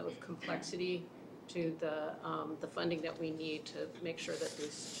complexity to the funding that we need to make sure that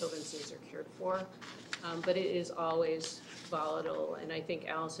these children's needs are cared for. But it is always volatile, and I think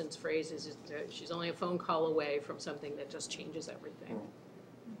Allison's phrase is she's only a phone call away from something that just changes everything.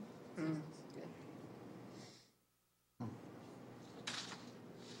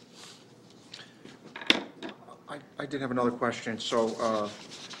 I did have another question. So,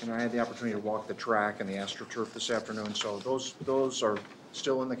 and I had the opportunity to walk the track and the AstroTurf this afternoon. So those are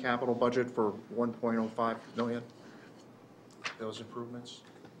still in the capital budget for 1.05 million? Those improvements?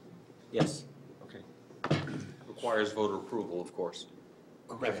 Yes. Okay. Requires voter approval, of course.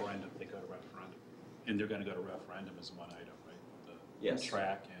 Okay. Referendum, they go to referendum. And they're gonna go to referendum as one item, right? The Yes.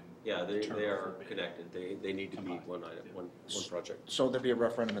 track and. Yeah, they turf are will be connected. They need to be combined. one item, one project. So there'll be a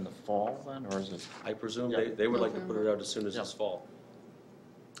referendum in the fall then, or is it? I presume Yeah. they would like to put it out as soon as this fall.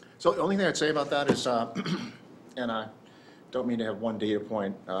 So the only thing I'd say about that is, and I don't mean to have one data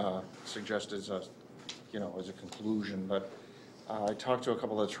point suggest as a, as a conclusion, but I talked to a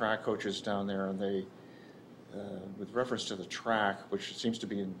couple of the track coaches down there, and they, with reference to the track, which seems to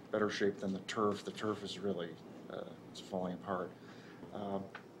be in better shape than the turf is really, it's falling apart.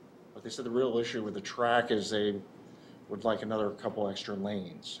 But they said the real issue with the track is they would like another couple extra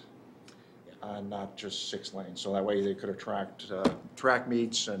lanes, not just 6 lanes. So that way they could attract track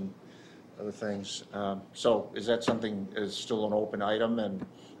meets and other things. So is that something, is still an open item, and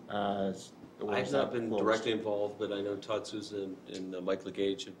I've not been directly involved, but I know Todd Souza and Mike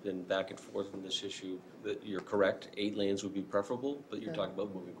Legage have been back and forth on this issue. That you're correct, 8 lanes would be preferable, but you're talking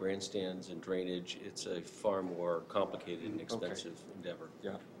about moving grandstands and drainage. It's a far more complicated and expensive endeavor.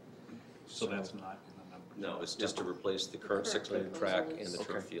 Yeah. So that's not in the number? No, it's just to replace the current 6-lane track and the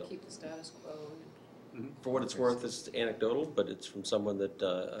turf field. Keep the status quo. For what it's worth, it's anecdotal, but it's from someone that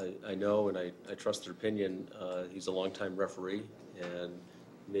I know and I trust their opinion. He's a longtime referee and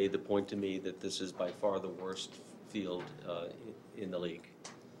made the point to me that this is by far the worst field in the league.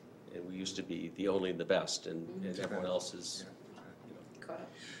 And we used to be the only and the best, and everyone else is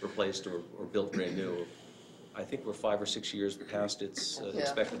replaced or built brand new. I think we're 5 or 6 years past its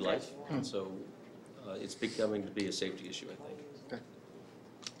expected life, and so it's becoming to be a safety issue, I think. Okay.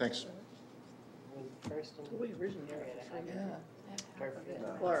 Thanks. We originated it. Yeah.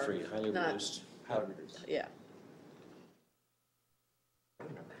 Or Free, highly not- reduced. Yeah.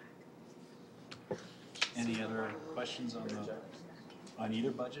 Any other questions on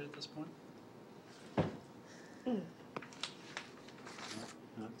either budget at this point?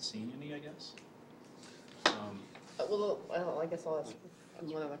 Not seeing any, I guess. Well, I guess I'll ask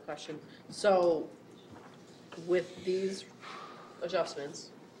one other question. So with these adjustments,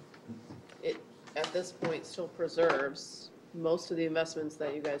 it, at this point, still preserves most of the investments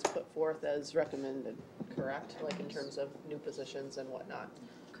that you guys put forth as recommended, correct? Like in terms of new positions and whatnot?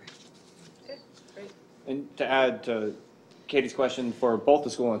 Okay, great. And to add to Katie's question, for both the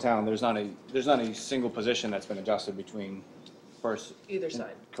school and town, there's not a single position that's been adjusted between first. Either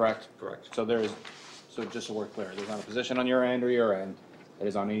side. Correct? Correct. So just so we're clear, there's not a position on your end or your end that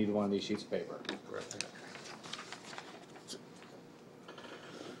is on either one of these sheets of paper. Correct.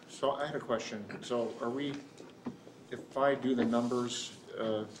 So I had a question. So are we, if I do the numbers,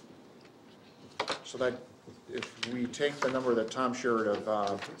 so that if we take the number that Tom shared of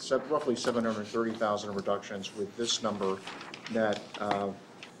roughly 730,000 reductions with this number, net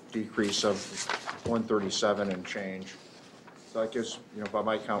decrease of 137 and change, so that gives, by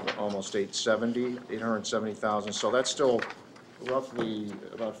my count, almost 870,000. So that's still roughly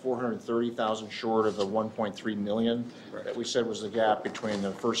about 430,000 short of the 1.3 million that we said was the gap between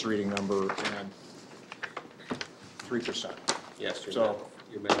the first reading number and 3%. Yes, So-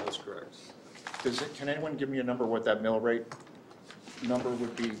 your math is correct. Can anyone give me a number what that mill rate number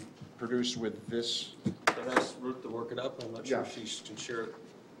would be produced with this? Can I ask Ruth to work it up? I'm not sure if she can share it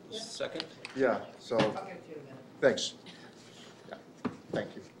a second. Yeah, so, I'll give it to you in a minute. thanks. Yeah,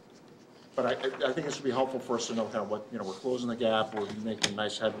 thank you. But I think this would be helpful for us to know kind of what, we're closing the gap, we're making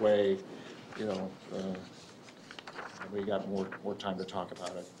nice headway, and we got more time to talk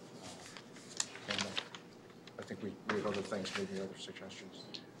about it. I think we had other things, maybe other suggestions,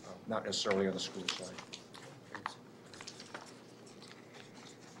 not necessarily on the school side.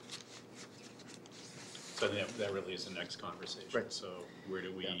 So that really is the next conversation. Right. So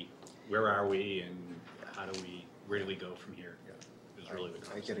where are we and where do we go from here? Is really the I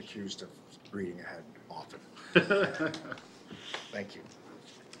conversation. get accused of reading ahead often. Thank you.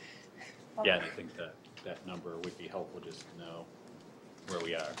 Yeah, and I think that number would be helpful just to know where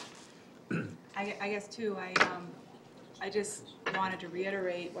we are. I guess too, I just wanted to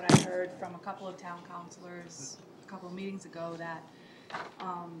reiterate what I heard from a couple of town councilors a couple of meetings ago, that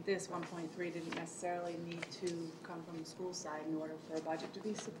this 1.3 didn't necessarily need to come from the school side in order for a budget to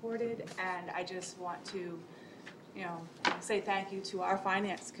be supported. And I just want to, say thank you to our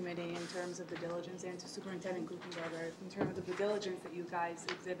finance committee in terms of the diligence, and to Superintendent Gutenberger in terms of the diligence that you guys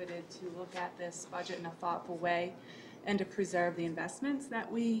exhibited to look at this budget in a thoughtful way and to preserve the investments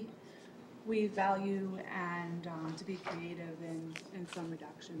that we value, and to be creative in some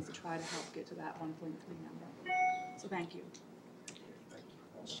reductions to try to help get to that 1.3 number. So thank you.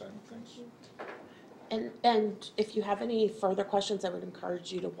 Well said, thanks. And if you have any further questions, I would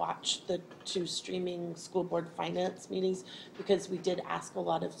encourage you to watch the 2 streaming school board finance meetings, because we did ask a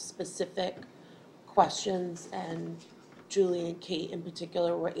lot of specific questions, and Julie and Kate in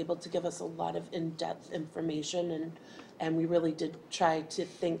particular were able to give us a lot of in-depth information, and we really did try to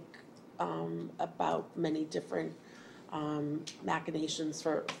think about many different machinations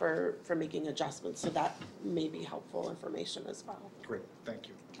for making adjustments, so that may be helpful information as well. Great, thank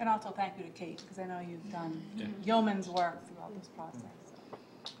you. And also thank you to Kate, because I know you've done yeoman's work throughout this process.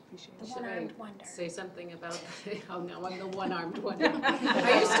 So appreciate it. The one-armed wonder. Say something about, oh no, I'm the one-armed wonder.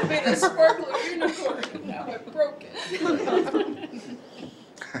 I used to be the sparkler unicorn, and now I broke it.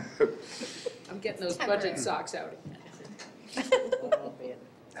 I'm getting those budget socks out again.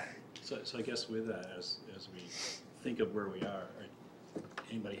 So I guess with that, as we think of where we are,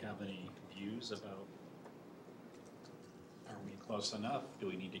 anybody have any views about, are we close enough? Do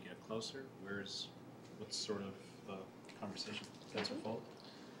we need to get closer? What's sort of the conversation? That's a fault.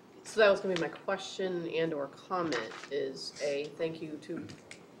 So that was gonna be my question and or comment, is a thank you to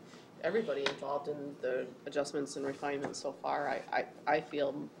everybody involved in the adjustments and refinements so far. I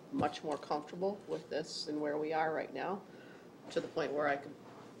feel much more comfortable with this and where we are right now, to the point where I could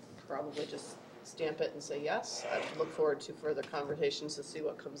probably just stamp it and say yes. I look forward to further conversations to see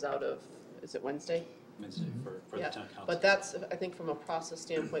what comes out of, is it Wednesday? Wednesday for the town council. But that's, I think from a process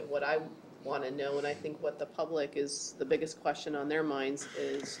standpoint, what I want to know, and I think what the public is, the biggest question on their minds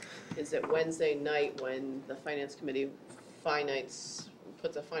is it Wednesday night when the finance committee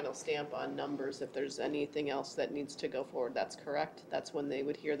puts a final stamp on numbers, if there's anything else that needs to go forward, that's correct? That's when they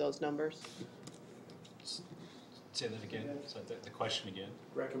would hear those numbers? Say that again, so the question again.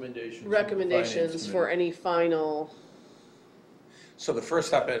 Recommendations For any final, So the first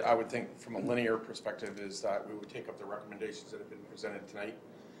step, I would think, from a linear perspective, is that we would take up the recommendations that have been presented tonight,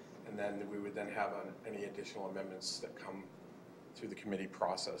 and then we would then have any additional amendments that come through the committee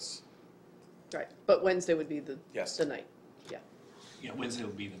process. right, but Wednesday would be the night, yeah. Yeah, Wednesday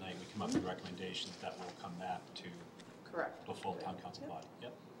will be the night we come up with recommendations that will come back to Correct. the full town council body.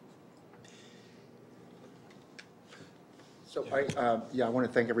 Yep. So I want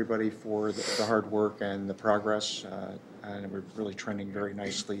to thank everybody for the hard work and the progress, and we're really trending very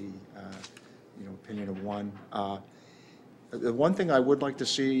nicely, opinion of one. The one thing I would like to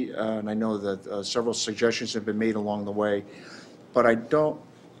see, and I know that several suggestions have been made along the way, but I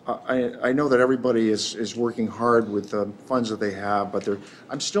know that everybody is working hard with the funds that they have, but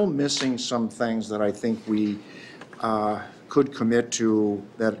I'm still missing some things that I think we could commit to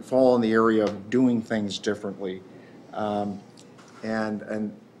that fall in the area of doing things differently. And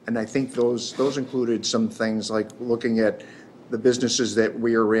I think those included some things like looking at the businesses that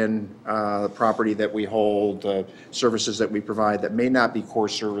we are in, the property that we hold, the services that we provide that may not be core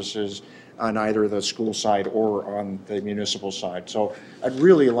services on either the school side or on the municipal side. So I'd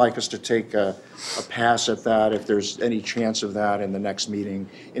really like us to take a pass at that, if there's any chance of that in the next meeting,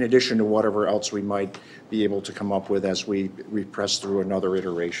 in addition to whatever else we might be able to come up with as we press through another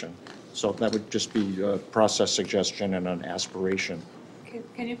iteration. So that would just be a process suggestion and an aspiration.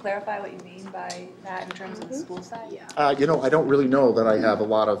 Can you clarify what you mean by that in terms of the school side? Yeah. I don't really know that I have a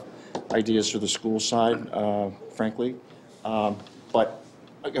lot of ideas for the school side, frankly. But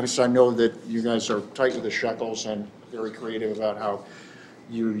I guess I know that you guys are tight with the shekels and very creative about how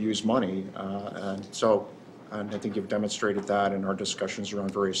you use money. And I think you've demonstrated that in our discussions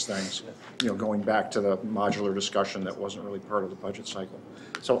around various things, going back to the modular discussion that wasn't really part of the budget cycle.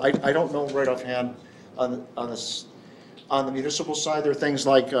 So I don't know right offhand on the municipal side. There are things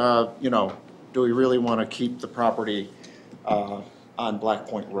like, do we really want to keep the property on Black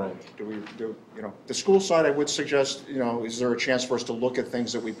Point Road? The school side, I would suggest, is there a chance for us to look at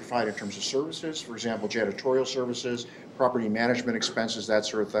things that we provide in terms of services? For example, janitorial services, property management expenses, that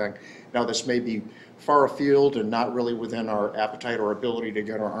sort of thing. Now, this may be far afield and not really within our appetite or ability to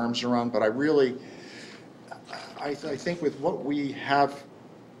get our arms around, but I think with what we have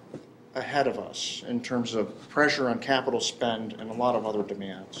ahead of us in terms of pressure on capital spend and a lot of other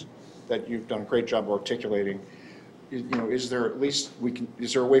demands that you've done a great job articulating, is there at least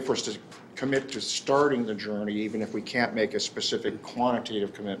is there a way for us to commit to starting the journey even if we can't make a specific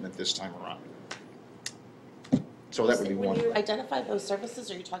quantitative commitment this time around? So that would be one. When you identify those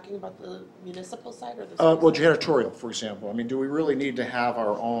services, are you talking about the municipal side or the? Well, janitorial, for example. I mean, do we really need to have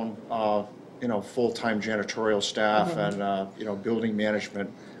our own, full-time janitorial staff and, building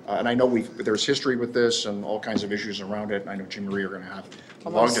management? And I know there's history with this and all kinds of issues around it. And I know Jim and Marie are going to have a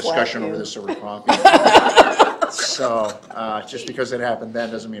long discussion over this over coffee. So just because it happened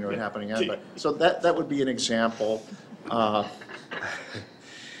then doesn't mean it would happen again. But so that would be an example.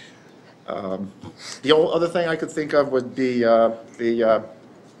 The other thing I could think of would be and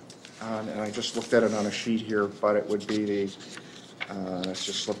I just looked at it on a sheet here, but it would be it's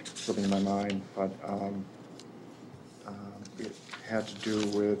just slipping in my mind, but it had to do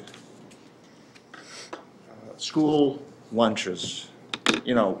with school lunches.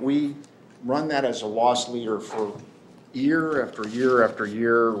 We run that as a loss leader for year after year after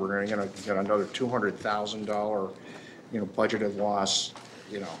year. We're going to get another $200,000, budgeted loss.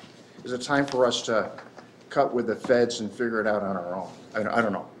 Is it time for us to cut with the feds and figure it out on our own? I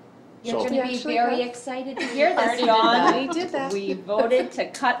don't know. You're So- gonna be very excited to hear this, Dawn. We did that. We voted to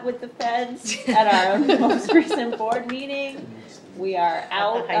cut with the feds at our most recent board meeting. We are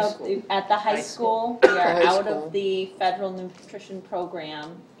out at the high school. We are High out school. of the federal nutrition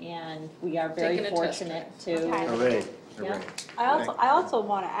program, and we are very Taking a test fortunate to. Hooray, Yeah. hooray. I also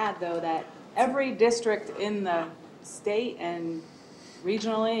want to add, though, that every district in the state and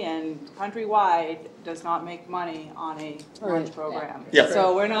regionally and countrywide does not make money on a lunch program. Yeah.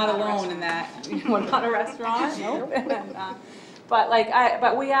 So we're not alone in that. We're not a restaurant, nope.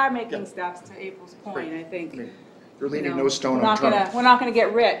 But we are making steps, to April's point, I think. You're You leaving know, no stone unturned. we're not gonna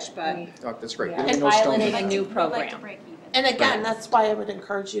get rich, but Oh, that's great. We You're are leaving no stone piloting a unturned. new We'd like to program. break even. And again, that's why I would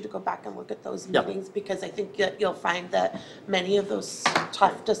encourage you to go back and look at those Yeah. meetings, because I think that you'll find that many of those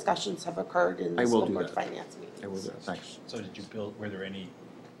tough discussions have occurred in I the will school do board that. finance meetings. I will do that, thanks. So did you were there any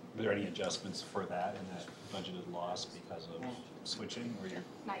adjustments for that in that budgeted loss because of switching, or you're?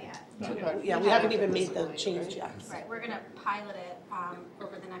 Not yet. Not yet? Yeah, we haven't even made the change yet. Right, we're gonna pilot it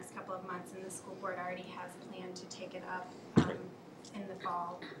over the next couple of months, and the school board already has planned to take it up in the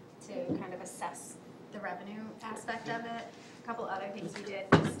fall to kind of assess the revenue aspect of it. A couple other things we did,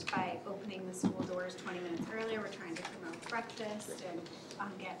 just by opening the school doors 20 minutes earlier, we're trying to promote breakfast and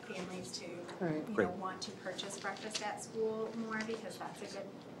get families to, want to purchase breakfast at school more, because that's a good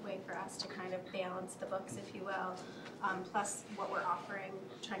way for us to kind of balance the books, if you will. Plus what we're offering,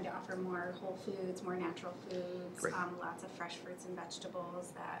 trying to offer more whole foods, more natural foods, lots of fresh fruits and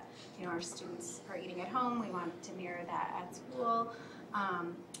vegetables that, our students are eating at home. We want to mirror that at school.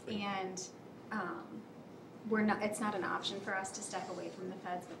 It's not an option for us to step away from the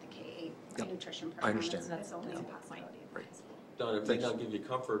feds with the K-8 nutrition program. understand. It's only a possibility at high school. Don, it may not give you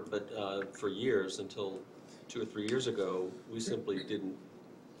comfort, but for years, until 2 or 3 years ago, we simply didn't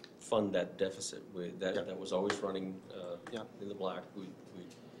fund that deficit. That was always running in the black. We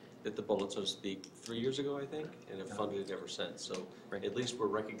bit the bullet, so to speak, 3 years ago, I think, and have funded it ever since. So at least we're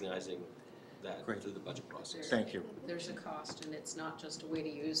recognizing that through the budget process. Thank you. There's a cost, and it's not just a way to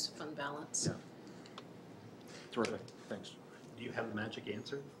use fund balance. Yeah. Terrific, thanks. Do you have the magic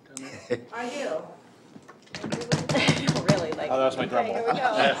answer down I do. Really, like. Oh, that was my drum Okay, roll. here we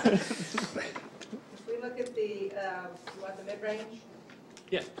go. If we look at the, you want the mid-range?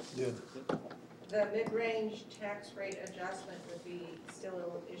 Yeah. The mid-range tax rate adjustment would be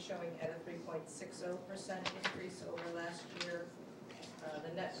is showing at a 3.60% increase over last year.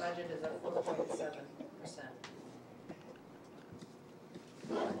 The net budget is at 4.7%.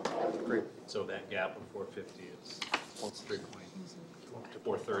 Great. So that gap of 450 is 3 points to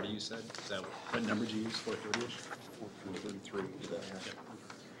 430, you said? Is that what number did you use, 430-ish? 433.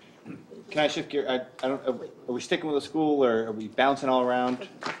 Can I shift gear? I don't, are we sticking with the school or are we bouncing all around?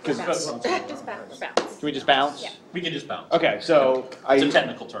 Just bounce. Can we just bounce? Yeah. We can just bounce. Okay, so It's a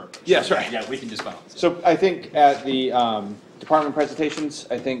technical term. Yes, right. Yeah, we can just bounce. So I think at the department presentations,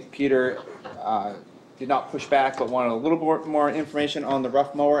 I think Peter did not push back, but wanted a little more information on the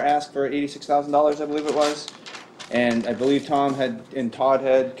rough mower ask for $86,000, I believe it was. And I believe Tom and Todd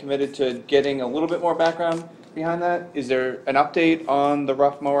had committed to getting a little bit more background behind that. Is there an update on the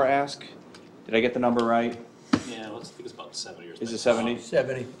rough mower ask? Did I get the number right? Yeah, I think it's about 70 or. Is it 70?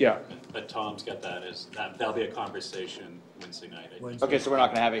 70. Yeah. But Tom's got that that'll be a conversation Wednesday night. I think. Okay, so we're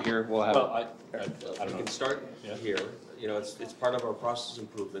not gonna have it here. We'll have Well, it. I We don't know. can start Yeah. here. You know, it's part of our process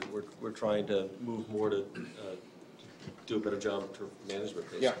improvement. We're trying to move more to do a better job of turf management,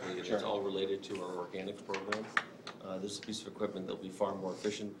 Yeah, basically. And sure. it's all related to our organics program. This is a piece of equipment that'll be far more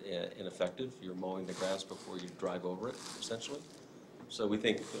efficient and effective. You're mowing the grass before you drive over it, essentially. So we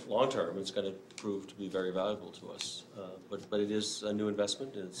think that long-term, it's going to prove to be very valuable to us. But it is a new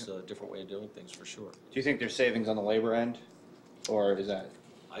investment, and it's a different way of doing things, for sure. Do you think there's savings on the labor end? Or is that?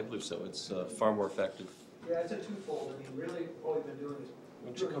 I believe so. It's far more effective. Yeah, it's a twofold. I mean, really, all we've been doing is. Why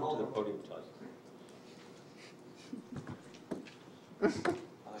don't you come to the podium, Todd?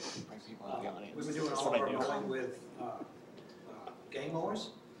 We've been doing all of our mowing with gang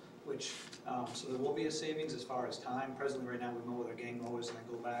mowers, which, so there will be a savings as far as time. Presently, right now, we mow with our gang mowers and then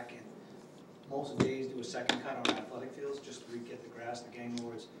go back and most days do a second cut on athletic fields just to re-get the grass. The gang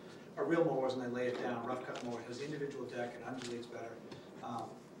mowers are real mowers and they lay it down. Rough cut mower has the individual deck and undulates better.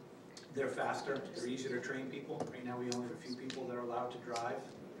 They're faster, they're easier to train people. Right now, we only have a few people that are allowed to drive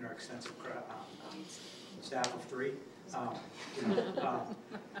in our extensive staff of 3.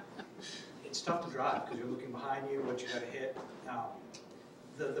 It's tough to drive because you're looking behind you, what you got to hit.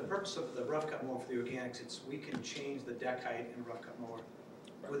 The purpose of the rough cut mower for the organics, we can change the deck height in a rough cut mower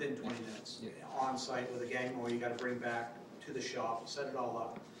within 20 minutes. On site with a gang mower, you got to bring back to the shop, set it all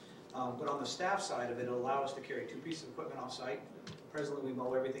up. But on the staff side of it, it'll allow us to carry 2 pieces of equipment off site. Presently, we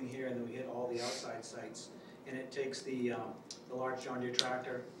mow everything here and then we hit all the outside sites. And it takes the large John Deere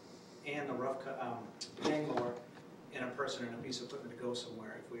tractor and the rough cut gang mower and a person and a piece of equipment to go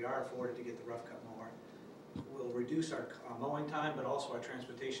somewhere. If we are afforded to get the rough cut mower, we'll reduce our mowing time, but also our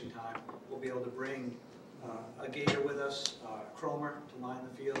transportation time. We'll be able to bring a gator with us, a chromer to line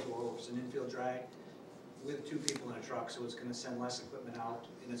the fields, or it's an infield drag, with 2 people in a truck, so it's going to send less equipment out,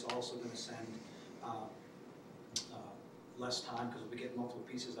 and it's also going to send less time because we'll be getting multiple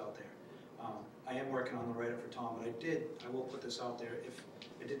pieces out there. I am working on the write-up for Tom, but I will put this out there. If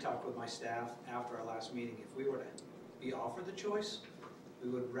I did talk with my staff after our last meeting, if we were to be offered the choice, we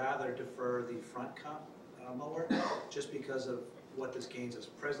would rather defer the front cut mower just because of what this gains us.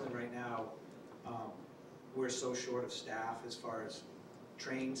 Presently, right now, we're so short of staff as far as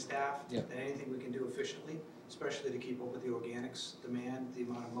trained staff that anything we can do efficiently, especially to keep up with the organics demand, the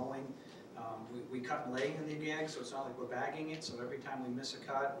amount of mowing. We cut and lay in the organics, so it's not like we're bagging it, so every time we miss a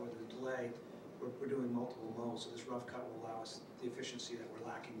cut or the delay, we're doing multiple mows. So this rough cut will allow us the efficiency that we're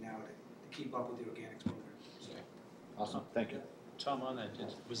lacking now to keep up with the organics program. So. Awesome, thank you. Tom, on that,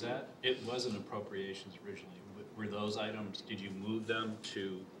 it was an appropriations originally. Were those items, did you move them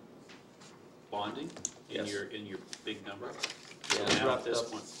to bonding in Yes. your big number? Yeah, So now wrapped at this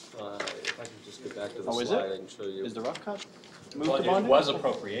up, point. if I can just get back to the Oh, is slide, it? I can show you. Is the rough cut moved Well, to it bonding? was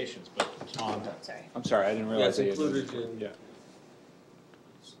appropriations, but Tom, Sorry. I'm sorry, I didn't Yeah, realize. it's that you had included moved. in, Yeah.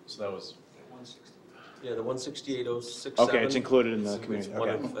 so that was, 160. yeah, the 168,067. Okay, it's included in the It's community, one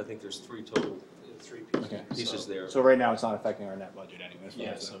okay. of, I think there's 3 total 3 pieces. Okay. pieces there. So right now, it's not affecting our net budget anyway. as far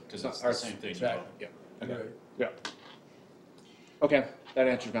yeah, as so, that. because not it's our- the same thing. Exactly, yeah, okay, Right. yeah. Okay, that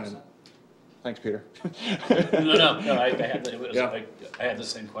answers kind of, thanks, Peter. No, I had, Yeah. I had the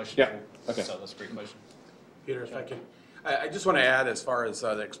same question. Yeah, okay. So that's a great question. Peter, if I can, I just want to add as far as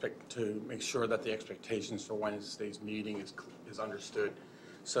to make sure that the expectations for Wednesday's meeting is understood.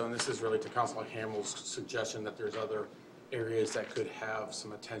 So, and this is really to Councilor Hamill's suggestion that there's other areas that could have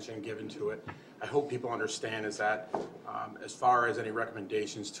some attention given to it. I hope people understand is that as far as any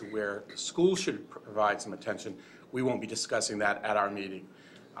recommendations to where the school should provide some attention, we won't be discussing that at our meeting.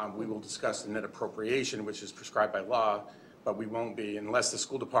 We will discuss the net appropriation, which is prescribed by law, but we won't be, unless the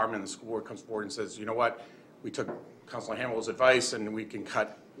school department and the school board comes forward and says, you know what, we took Councilor Hamill's advice and we can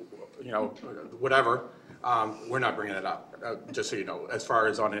cut, whatever, we're not bringing it up, just so you know, as far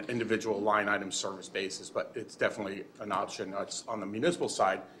as on an individual line item service basis, but it's definitely an option. It's on the municipal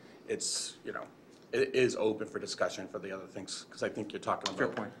side, it's, it is open for discussion for the other things, because I think you're talking Fair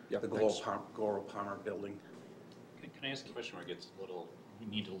about point. Yeah, the thanks. Goro Palmer building. Can I ask a question where it gets a little, we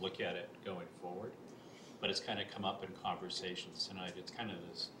need to look at it going forward, but it's kind of come up in conversations tonight. It's kind of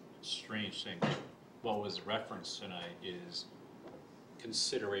this strange thing. What was referenced tonight is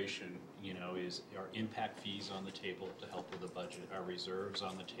consideration, is our impact fees on the table to help with the budget, our reserves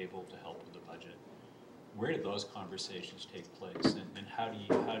on the table to help with the budget. Where did those conversations take place, and how do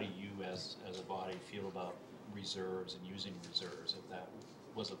you as a body feel about reserves and using reserves, if that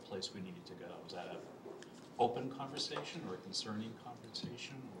was a place we needed to go? Was that a open conversation or a concerning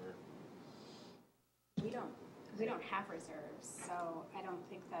conversation, or? We don't have reserves, so I don't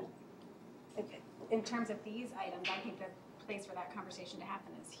think that, in terms of these items, I think the place for that conversation to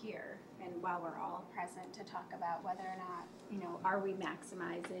happen is here. And while we're all present to talk about whether or not, are we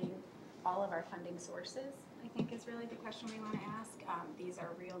maximizing all of our funding sources, I think is really the question we want to ask. These are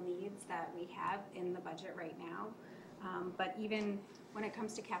real needs that we have in the budget right now. But even when it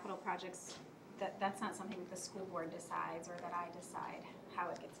comes to capital projects, that's not something that the school board decides or that I decide how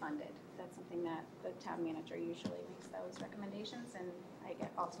it gets funded. That's something that the town manager usually makes those recommendations, and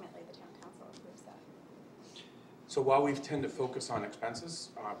ultimately the town council approves that. So while we tend to focus on expenses,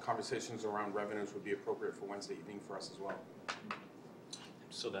 conversations around revenues would be appropriate for Wednesday evening for us as well.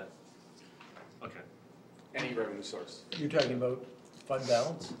 So that, okay. Any revenue source. You're talking about fund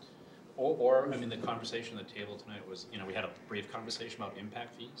balance? Or, I mean, the conversation at the table tonight was, we had a brief conversation about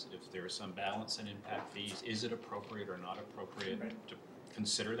impact fees. If there is some balance in impact fees, is it appropriate or not appropriate to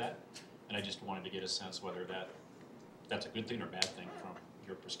consider that? And I just wanted to get a sense whether that's a good thing or bad thing from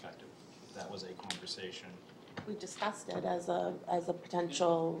your perspective. If that was a conversation. We discussed it as a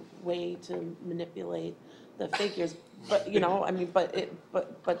potential way to manipulate the figures, but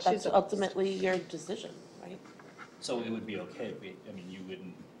but that's ultimately your decision, right? So it would be okay if you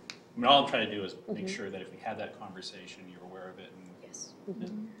wouldn't, all I'm trying to do is make sure that if we had that conversation, you're aware of it and. Yes.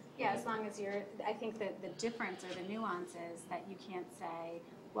 Yeah, as long as I think that the difference or the nuance is that you can't say,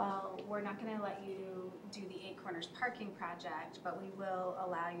 well, we're not going to let you do the Eight Corners parking project, but we will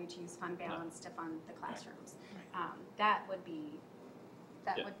allow you to use fund balance to fund the classrooms. That would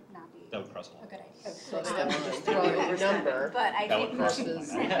not be That would cross a line. a good idea. So they have to just throw a number. But I That would think, cross the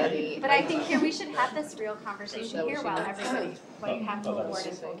line. but I think here we should have this real conversation here while everybody, while you have full board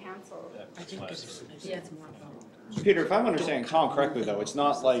and full council. I think it's more. Peter, if I'm understanding Tom correctly, though, it's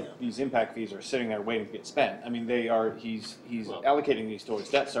not like these impact fees are sitting there waiting to get spent. I mean, he's allocating these towards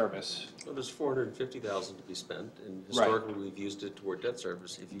debt service. Well, there's $450,000 to be spent, and historically we've used it toward debt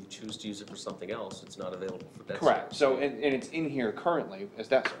service. If you choose to use it for something else, it's not available for debt service. Correct. So, and it's in here currently as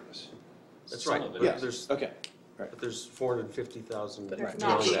debt service. That's right. Yes. There's, Okay. but there's $450,000 But it's beyond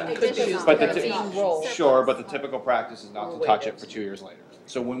not being that. additional. But It's the being sure, but the typical practice is not Or to touch waive it it. for 2 years later.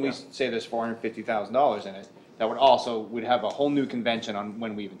 So when we say there's $450,000 in it, that would have a whole new convention on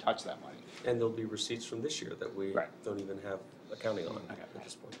when we even touch that money. And there'll be receipts from this year that we Right. don't even have accounting on at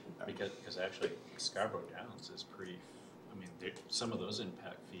this point. Because actually Scarborough Downs is pretty, some of those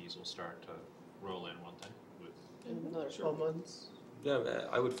impact fees will start to roll in, won't they? In another 12 months. Yeah,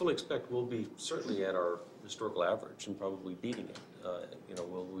 I would fully expect we'll be certainly at our historical average and probably beating it.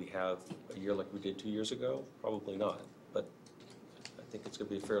 Will we have a year like we did 2 years ago? Probably not, but I think it's going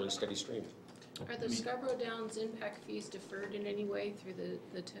to be a fairly steady stream. Are the Scarborough Downs impact fees deferred in any way through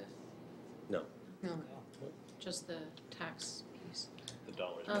the TIF? No. No. Just the tax piece? The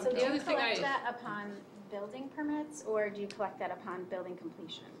dollars. So do you collect that upon building permits, or do you collect that upon building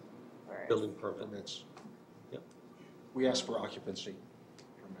completion? Or Building permit. Permits. We asked for occupancy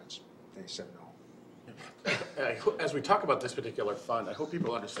permits. They said no. As we talk about this particular fund, I hope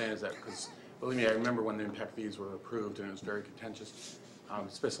people understand is that, because believe me, I remember when the impact fees were approved and it was very contentious,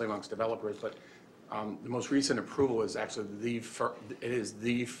 especially amongst developers, but the most recent approval is actually it is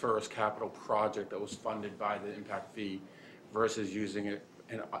the first capital project that was funded by the impact fee versus using it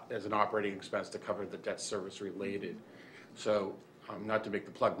as an operating expense to cover the debt service related. So not to make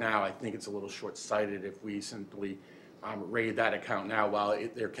the plug now, I think it's a little short-sighted if we simply raid that account now. While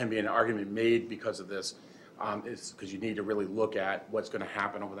there can be an argument made because of this, is because you need to really look at what's going to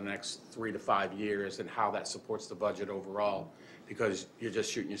happen over the next 3 to 5 years and how that supports the budget overall, because you're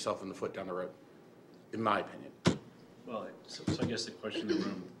just shooting yourself in the foot down the road, in my opinion. Well, so I guess the question in the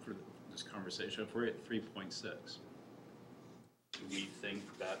room for this conversation, if we're at 3.6, do we think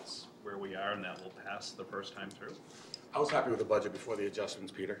that's where we are and that will pass the first time through? I was happy with the budget before the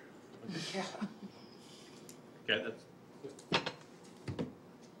adjustments, Peter. Yeah. Okay, that's.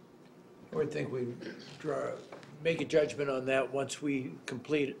 I would think we'd make a judgment on that once we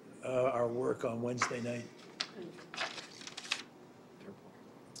complete our work on Wednesday night.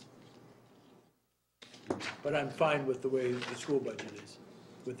 But I'm fine with the way the school budget is.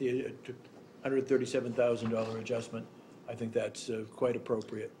 With the $137,000 adjustment, I think that's quite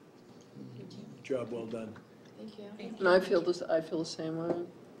appropriate. Job well done. Thank you. And I feel the same way.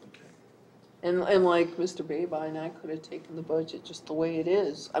 And like Mr. Babine, I could have taken the budget just the way it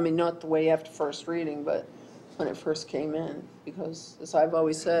is. I mean, not the way after first reading, but when it first came in. Because, as I've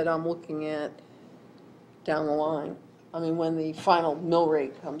always said, I'm looking at down the line. I mean, when the final mill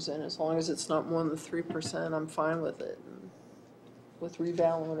rate comes in, as long as it's not more than 3%, I'm fine with it. And with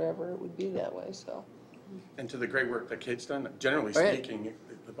reval and whatever, it would be that way, so. And to the great work that Kate's done, generally Oh, yeah. speaking,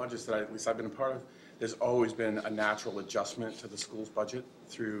 the budgets that at least I've been a part of, there's always been a natural adjustment to the school's budget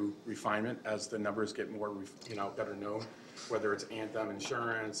through refinement as the numbers get more, better known, whether it's Anthem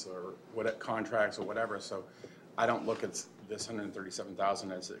insurance or what contracts or whatever. So I don't look at this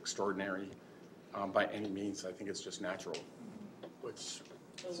 137,000 as extraordinary by any means. I think it's just natural, which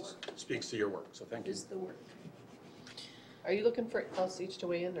speaks to your work. So thank you. Is the work. Are you looking for us each to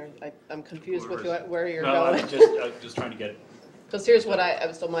weigh in, or I'm confused with where you're No, going? I'm just trying to get, Because here's what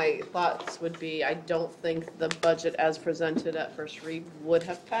so my thoughts would be, I don't think the budget as presented at first read would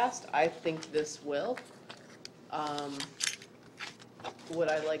have passed. I think this will. Would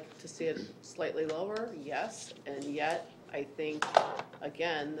I like to see it slightly lower? Yes, and yet, I think,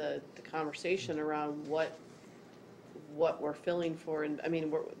 again, the conversation around what we're filling for, and, I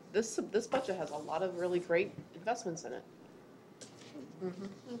mean, this budget has a lot of really great investments in it.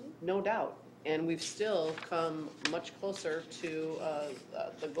 No doubt. And we've still come much closer to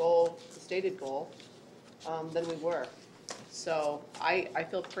the stated goal, than we were. So I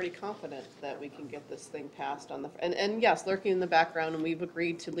feel pretty confident that we can get this thing passed on and yes, lurking in the background, and we've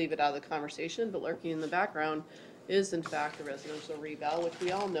agreed to leave it out of the conversation, but lurking in the background is in fact a residential reval, which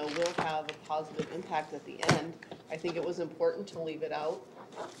we all know will have a positive impact at the end. I think it was important to leave it out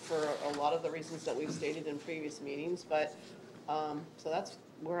for a lot of the reasons that we've stated in previous meetings, but so that's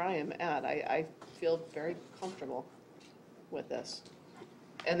where I am at. I feel very comfortable with this.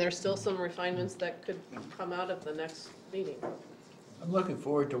 And there's still some refinements that could come out of the next meeting. I'm looking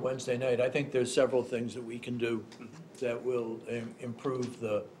forward to Wednesday night. I think there's several things that we can do that will improve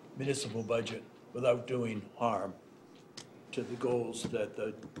the municipal budget without doing harm to the goals that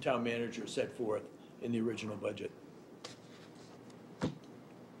the town manager set forth in the original budget.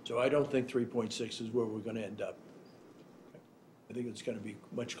 So I don't think 3.6 is where we're going to end up. I think it's going to be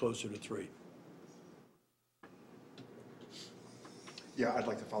much closer to 3. Yeah, I'd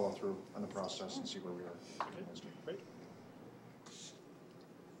like to follow through on the process and see where we are. great.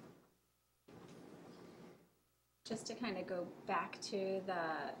 Just to kind of go back to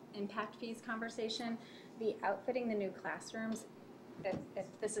the impact fees conversation, the outfitting the new classrooms, if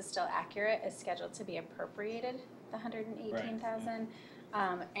this is still accurate, is scheduled to be appropriated, the 118,000.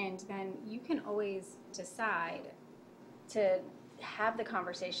 And then you can always decide to have the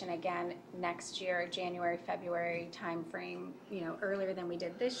conversation again next year, January, February timeframe, earlier than we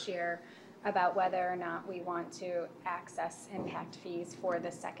did this year, about whether or not we want to access impact fees for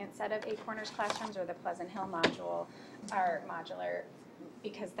the second set of Eight Corners classrooms or the Pleasant Hill modular,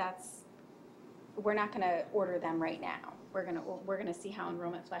 because we're not going to order them right now. We're going to see how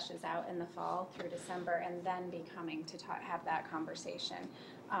enrollment fleshes out in the fall through December, and then be coming to have that conversation.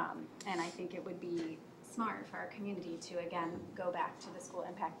 And I think it would be smart for our community to, again, go back to the school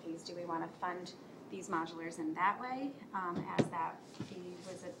impact fees. Do we want to fund these modulars in that way, as that fee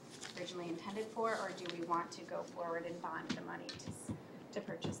was originally intended for, or do we want to go forward and bond the money to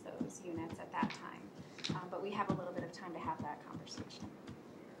purchase those units at that time? But we have a little bit of time to have that conversation.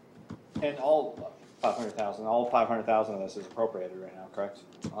 And all 500,000 of this is appropriated right now, correct,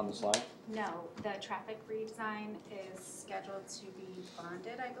 on the slide? No, the traffic redesign is scheduled to be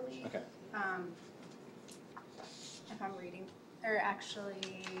bonded, I believe. Okay. If I'm reading, or actually,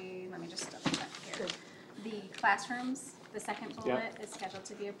 let me just double check here. The classrooms, the second bullet, is scheduled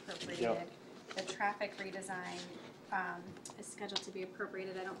to be appropriated. Yep. The traffic redesign is scheduled to be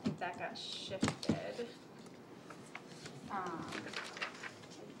appropriated. I don't think that got shifted. I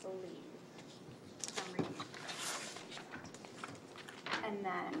believe, if I'm reading it correctly. And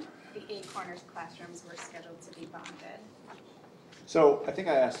then the Eight Corners classrooms were scheduled to be bonded. So I think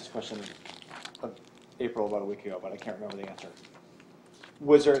I asked this question of April about a week ago, but I can't remember the answer.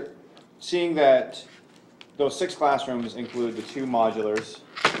 Was there, seeing that those 6 classrooms include the 2 modular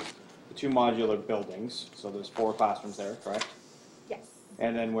buildings, so there's 4 classrooms there, correct? Yes.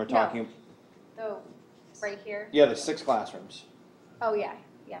 And then we're talking. No. Right here? Yeah, there's 6 classrooms. Oh, yeah,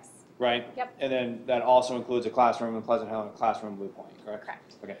 yes. Right? Yep. And then that also includes a classroom in Pleasant Hill and a classroom in Blue Point, correct?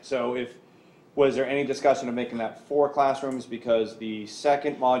 Correct. Okay, so was there any discussion of making that 4 classrooms because the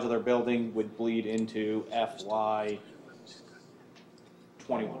second modular building would bleed into FY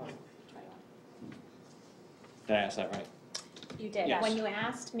 21? Did I ask that right? You did. Yes. When you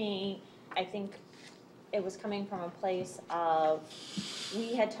asked me, I think it was coming from a place of,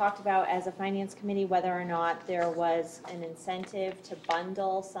 we had talked about as a finance committee whether or not there was an incentive to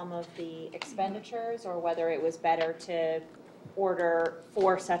bundle some of the expenditures, or whether it was better to order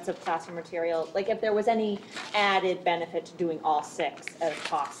 4 sets of classroom material, like if there was any added benefit to doing all 6 as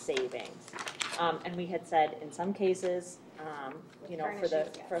cost savings. And we had said in some cases, You know,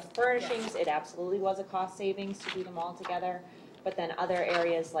 for furnishings, it absolutely was a cost savings to do them all together. But then other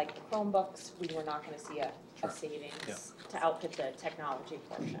areas like the Chromebooks, we were not gonna see a savings to outfit the technology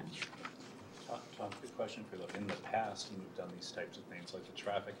portion. Tom, quick question for you. In the past, when we've done these types of things, like the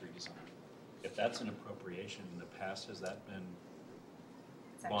traffic redesign, if that's an appropriation in the past, has that been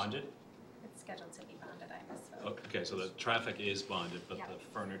bonded? It's scheduled to be bonded, I misspoke. Okay, so the traffic is bonded, but the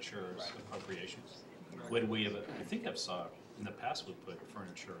furniture is appropriations. When we have, I think I've saw, in the past, we put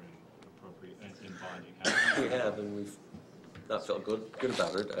furniture in bonding. We have, and we've not felt good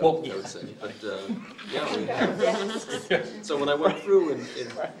about it, I Well, would say, but, yeah, we have. So when I went through and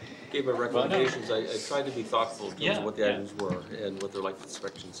gave my recommendations, I tried to be thoughtful in terms of what the items were and what their life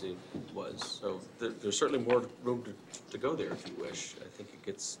expectancy was. So there's certainly more room to go there if you wish. I think it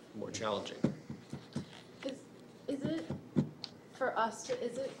gets more challenging. Is it for us to,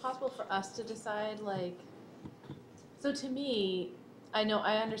 is it possible for us to decide, like, so to me, I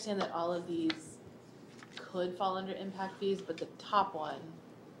understand that all of these could fall under impact fees, but the top one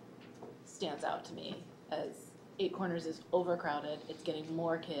stands out to me as Eight Corners is overcrowded, it's getting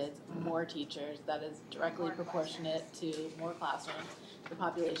more kids, more teachers, that is directly proportionate to more classrooms, the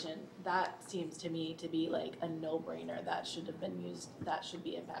population. That seems to me to be like a no-brainer, that should have been used, that should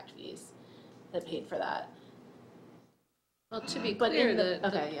be impact fees that paid for that. Well, to be But clear, in the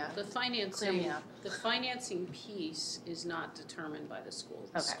Clear me up. financing piece is not determined by the school.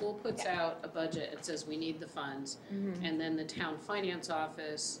 The Okay. school puts out a budget, it says we need the funds, and then the town finance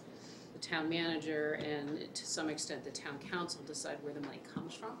office, the town manager, and to some extent the town council decide where the money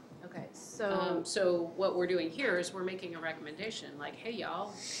comes from. Okay, so. So what we're doing here is we're making a recommendation, like, hey,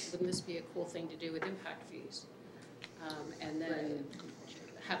 y'all, wouldn't this be a cool thing to do with impact fees? And then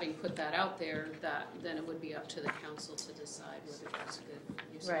having put that out there, then it would be up to the council to decide whether that's a good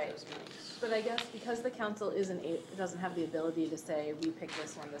use of those monies. But I guess because the council doesn't have the ability to say, we pick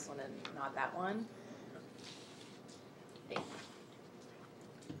this one, and not that one.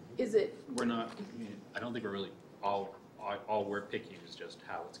 Is it? We're not, I don't think we're really, all we're picking is just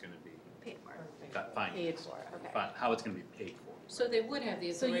how it's gonna be. Paid for. Paid for, okay. How it's gonna be paid for. So they would have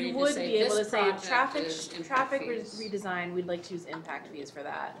the So authority you to would say, be able to this say, project is impact traffic fees. redesign, we'd like to use impact fees for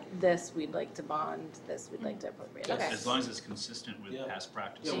that. This, we'd like to bond, this, we'd like to appropriate. Okay. As long as it's consistent with past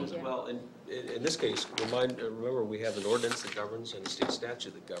practice. Well, in this case, remember, we have an ordinance that governs and a state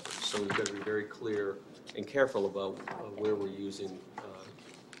statute that governs, so we've got to be very clear and careful about where we're using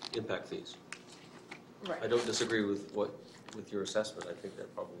impact fees. Right. I don't disagree with your assessment. I think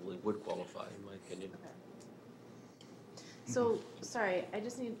that probably would qualify, in my opinion. So, sorry, I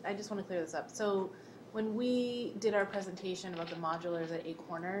just want to clear this up. So, when we did our presentation about the modulars at Eight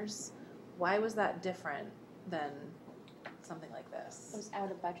Corners, why was that different than something like this? It was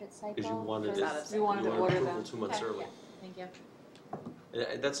out of budget cycle. Because you wanted to order approval them. 2 months early. Thank you.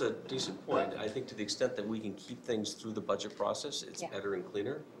 And that's a decent point. I think to the extent that we can keep things through the budget process, it's better and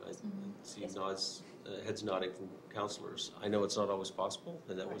cleaner. I see nods, heads nodding from counselors. I know it's not always possible,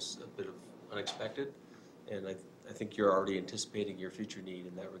 and that was a bit of unexpected. And I think you're already anticipating your future need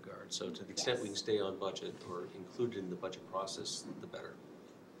in that regard. So to the extent we can stay on budget or included in the budget process, the better.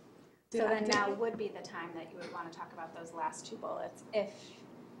 So then now would be the time that you would want to talk about those last two bullets, if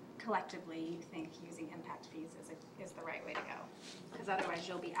collectively you think using impact fees is the right way to go. Because otherwise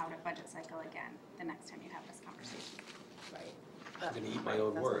you'll be out of budget cycle again the next time you have this conversation. Right. I'm going to eat my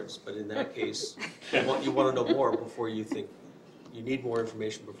own words, but in that case, you want to know more before you think, you need more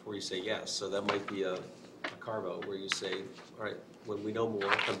information before you say yes. So that might be a carve-out where you say, all right, when we know more,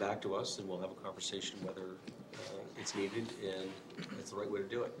 come back to us and we'll have a conversation whether it's needed and it's the right way to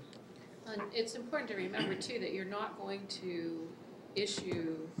do it. And it's important to remember too that you're not going to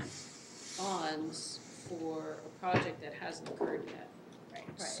issue bonds for a project that hasn't occurred yet.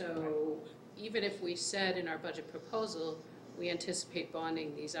 Right. So even if we said in our budget proposal, we anticipate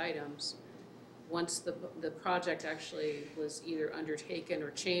bonding these items, once the project actually was either undertaken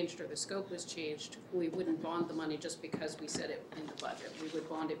or changed or the scope was changed, we wouldn't bond the money just because we said it in the budget. We would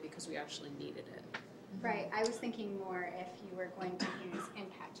bond it because we actually needed it. Right, I was thinking more if you were going to use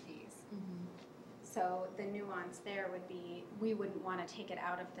impact fees. So the nuance there would be, we wouldn't want to take it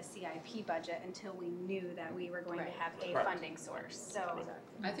out of the CIP budget until we knew that we were going to have a funding source, so.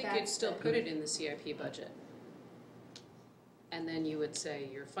 I think you'd still put it in the CIP budget. And then you would say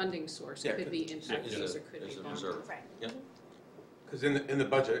your funding source could be impact fees or could be bond. Right. Yeah. Because in the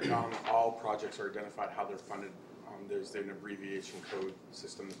budget, all projects are identified how they're funded. There's an abbreviation code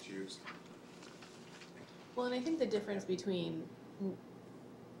system that's used. Well, and I think the difference between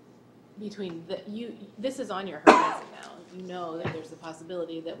this is on your horizon now. You know that there's a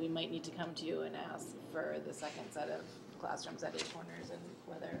possibility that we might need to come to you and ask for the second set of classrooms at Eight Corners and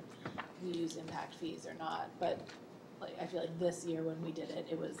whether we use impact fees or not, but like, I feel like this year when we did it,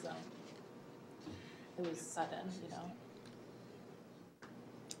 it was sudden, you know.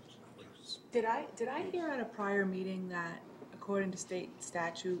 Did I hear at a prior meeting that according to state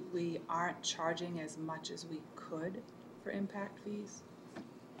statute, we aren't charging as much as we could for impact fees?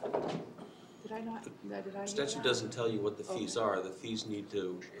 Did I not, did I hear that? Statute doesn't tell you what the fees are. The fees need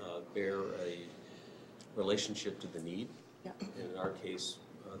to bear a relationship to the need. Yeah. And in our case,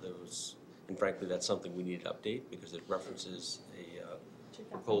 there was, and frankly, that's something we need to update because it references a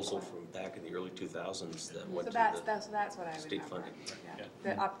proposal from back in the early 2000s that went So to that's what I state remember. funding. Yeah.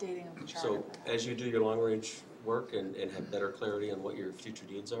 The updating of the charter. So as you do your long-range work and have better clarity on what your future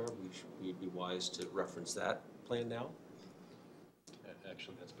needs are, we'd be wise to reference that plan now.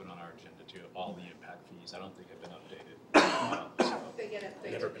 Actually, that's been on our agenda too, all the impact fees. I don't think have been updated. So, They get it,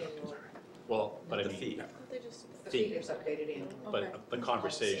 they Never get been annual. well, but I The mean, fee. They just, The fee is updated annually. but the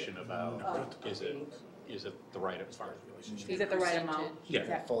conversation about, Oh. is it the right, as far as Is it the right amount?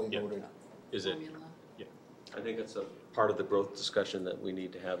 Yeah. Fully Yeah. loaded. is it, Formula. I think it's a part of the growth discussion that we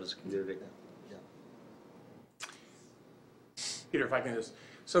need to have as a community. Peter, if I can just,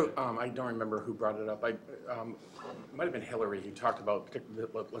 so I don't remember who brought it up. It might have been Hillary who talked about,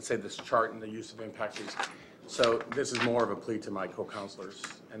 let's say, this chart and the use of impact fees. So this is more of a plea to my co-counselors,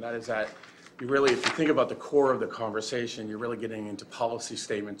 and that is that you really, if you think about the core of the conversation, you're really getting into policy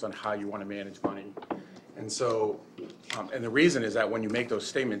statements on how you want to manage money. And so, and the reason is that when you make those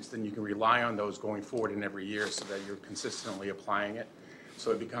statements, then you can rely on those going forward in every year so that you're consistently applying it. So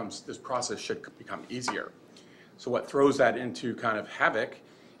it becomes, this process should become easier. So what throws that into kind of havoc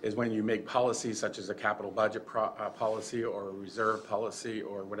is when you make policies such as a capital budget policy or a reserve policy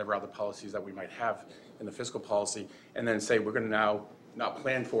or whatever other policies that we might have in the fiscal policy, and then say we're going to now not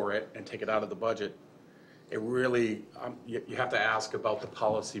plan for it and take it out of the budget. It really, you have to ask about the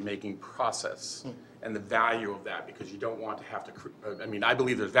policy-making process and the value of that, because you don't want to have to, I mean, I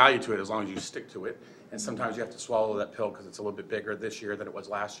believe there's value to it as long as you stick to it, and sometimes you have to swallow that pill because it's a little bit bigger this year than it was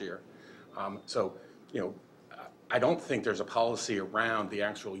last year. So, you know, I don't think there's a policy around the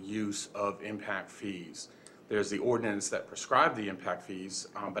actual use of impact fees. There's the ordinance that prescribed the impact fees,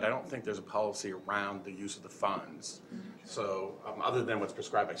 but I don't think there's a policy around the use of the funds. So, other than what's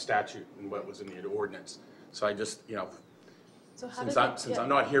prescribed by statute and what was in the ordinance. So I just, you know, So how since I'm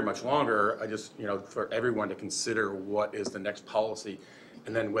not here much longer, I just, you know, for everyone to consider what is the next policy,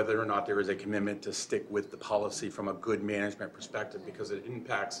 and then whether or not there is a commitment to stick with the policy from a good management perspective, because it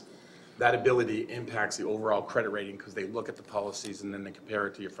impacts, that ability impacts the overall credit rating, because they look at the policies and then they compare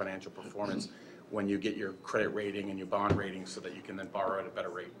it to your financial performance when you get your credit rating and your bond rating so that you can then borrow at a better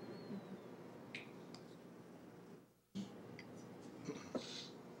rate.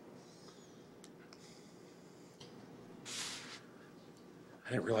 I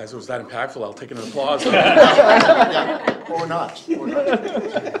didn't realize it was that impactful. I'll take an applause. Or not. So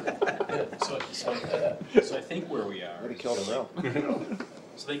I think where we are. Already killed him,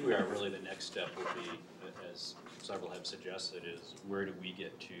 So I think we are really, the next step would be, as several have suggested, is where do we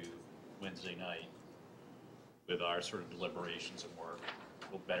get to Wednesday night with our sort of deliberations and work?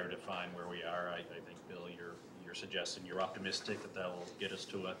 We'll better define where we are. I think, Bill, you're suggesting, you're optimistic that will get us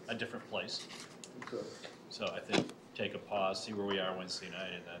to a different place. So I think take a pause, see where we are Wednesday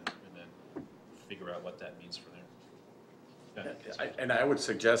night, and then figure out what that means for there. And I would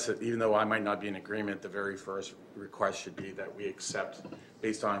suggest that even though I might not be in agreement, the very first request should be that we accept,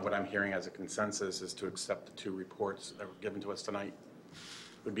 based on what I'm hearing as a consensus, is to accept the two reports that were given to us tonight.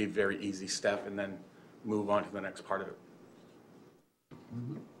 Would be a very easy step, and then move on to the next part of it.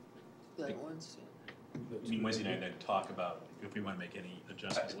 Like Wednesday. I mean, Wednesday night, then talk about if we want to make any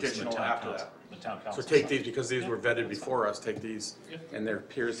adjustments. Additional after that. The town council. So take these, because these were vetted before us, take these, and there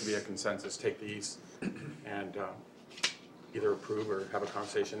appears to be a consensus, take these and either approve or have a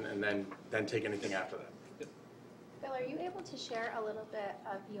conversation, and then take anything after that. Bill, are you able to share a little bit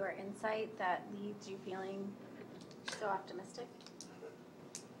of your insight that leaves you feeling so optimistic?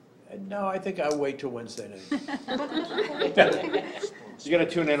 No, I think I'll wait till Wednesday night. You gotta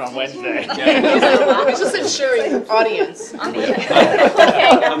tune in on Wednesday. It's just ensuring audience. I'm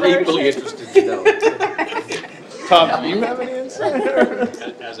equally interested to know. Tom, do you have any insight?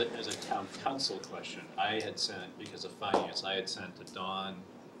 As a town council question, I had sent, because of finance, I had sent to Dawn,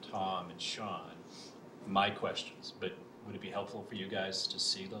 Tom, and Sean my questions, but would it be helpful for you guys to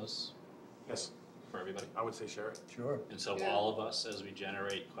see those? Yes. For everybody? I would say share it. Sure. And so all of us, as we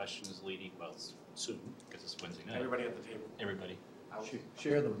generate questions leading, well, soon, because it's Wednesday night. Everybody at the table. Everybody.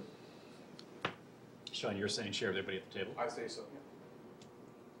 Share them. Sean, you're saying share everybody at the table? I say so.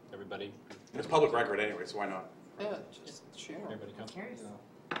 Everybody? It's public record anyway, so why not? Yeah, just share. Everybody comfortable?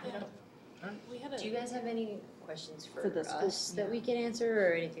 We had Do you guys have any questions For for the school, us that we can answer,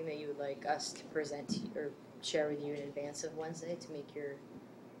 or anything that you would like us to present to you, or share with you in advance of Wednesday to make your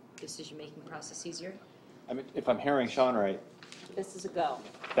decision-making process easier? I mean, if I'm hearing Sean right, this is a go.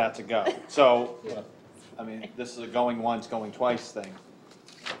 that's a go. So, I mean, this is a going once, going twice thing,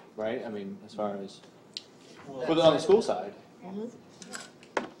 right? I mean, as far as, on the school side,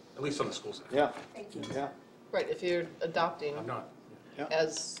 At least on the school side. yeah, yeah. Right, if you're adopting I'm not.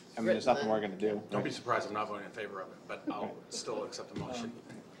 as I mean, there's nothing written, we're gonna do. Don't be surprised I'm not voting in favor of it, but I'll still accept the motion.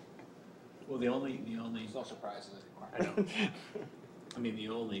 Well, the only, There's no surprises. I know. I mean, the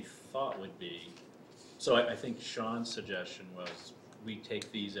only thought would be, so I think Sean's suggestion was we take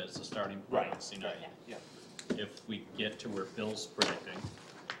these as the starting point and see now. Yeah. If we get to where Bill's predicting,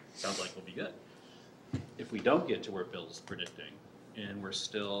 sounds like we'll be good. If we don't get to where Bill's predicting, and we're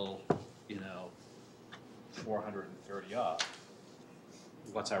still, 430 off,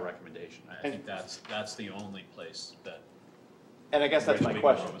 what's our recommendation? I think that's the only place that. And I guess that's my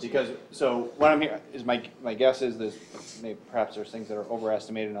question, because, so what I'm hearing is my guess is this, maybe perhaps there's things that are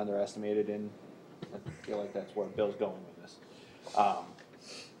overestimated and underestimated, and I feel like that's where Bill's going with this.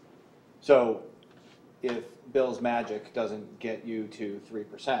 So if Bill's magic doesn't get you to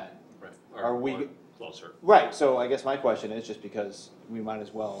 3%, Right. are we? Or closer. Right, so I guess my question is, just because we might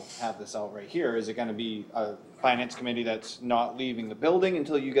as well have this out right here, is it gonna be a finance committee that's not leaving the building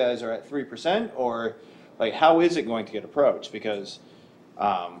until you guys are at 3%, or like, how is it going to get approached? Because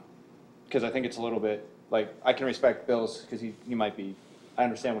I think it's a little bit, like, I can respect Bill's, because he might be, I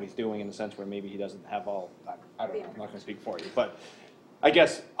understand what he's doing in the sense where maybe he doesn't have all, I don't know, I'm not gonna speak for you, but I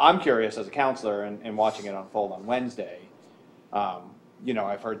guess I'm curious as a counselor and watching it unfold on Wednesday.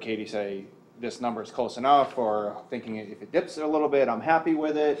 I've heard Katie say, this number is close enough, or thinking if it dips a little bit, I'm happy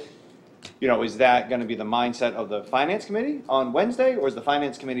with it. Is that going to be the mindset of the finance committee on Wednesday, or is the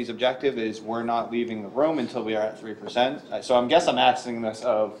finance committee's objective is we're not leaving the room until we are at 3%? So I'm asking this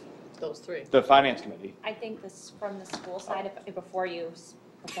of those three. The finance committee. I think this, from the school side, before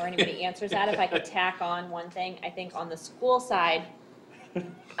anybody answers that, if I could tack on one thing, I think on the school side,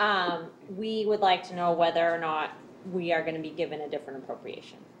 we would like to know whether or not we are gonna be given a different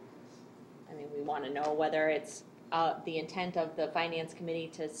appropriation. I mean, we wanna know whether it's, the intent of the finance committee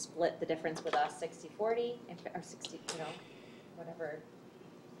to split the difference with us 60-40, or 60, whatever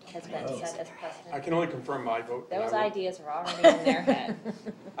has been set as precedent. I can only confirm my vote. and Those I would- ideas are already in their head.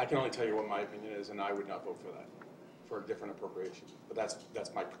 I can only tell you what my opinion is, and I would not vote for that, for a different appropriation. But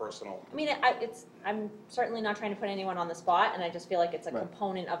that's my personal. I mean, I'm certainly not trying to put anyone on the spot, and I just feel like it's a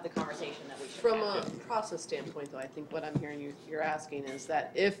component of the conversation that we should From have. a process standpoint, though, I think what I'm hearing you're asking is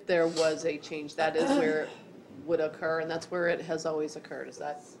that if there was a change, that is where it would occur, and that's where it has always occurred. Is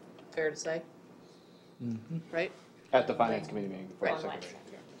that fair to say? Right? At the finance committee meeting. Right. For the secretary,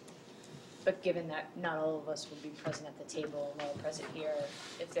 yeah. But given that not all of us will be present at the table, and all present here,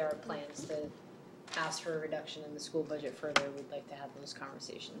 if there are plans to ask for a reduction in the school budget further, we'd like to have those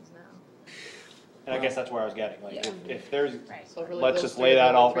conversations now. And I guess that's where I was getting, like, if there's, So really let's those just three lay are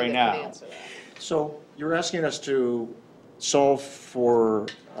that the out three right that can now. answer that. So you're asking us to solve for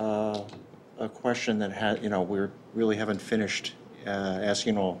a question that we really haven't finished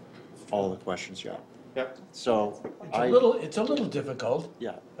asking all the questions yet. Yep. So It's a little difficult.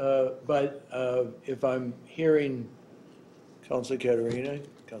 Yeah. But if I'm hearing Councilor Caterina,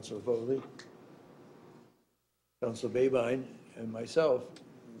 Councilor Foley, Councilor Babine, and myself,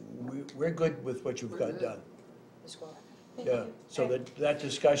 we're good with what you've got done. Yeah, so that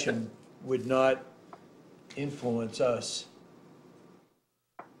discussion would not influence us.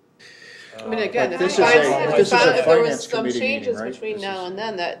 I mean, again, if this you is find, a- if this is a there was finance some committee changes meeting, right? between This now is- and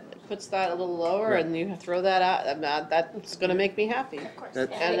then, that puts that a little lower, and you throw that out, I mean, that's gonna make me happy.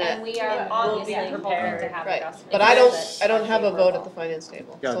 That- And we are obviously hoping to have Right, adjustments. but I don't have a vote at the finance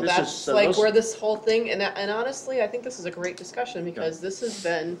table. Yeah, So this is- that's so like those- where this whole thing, and honestly, I think this is a great discussion, because this has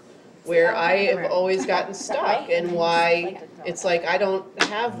been where I have always gotten stuck, and why it's like, I don't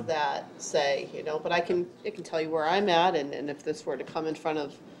have that say, but it can tell you where I'm at, and if this were to come in front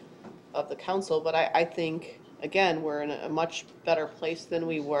of the council, but I think, again, we're in a much better place than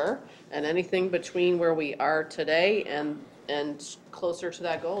we were, and anything between where we are today and closer to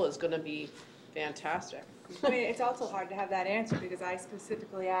that goal is gonna be fantastic. I mean, it's also hard to have that answer, because I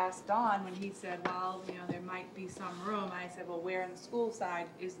specifically asked Don when he said, well, there might be some room. I said, well, where in the school side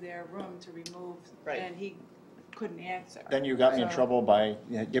is there room to remove? Right. And he couldn't answer. Then you got me in trouble by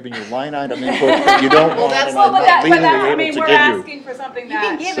giving you line item input that you don't Well, want, that's- and well, I'm but not that- legally but that- I able mean, to we're give you. asking for something You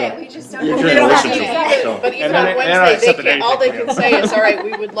can that. give it, we just don't. You're we trying to don't listen have to to me, say. so. But even And on then I Wednesday, accept they that can't, all they anything can say is, all right,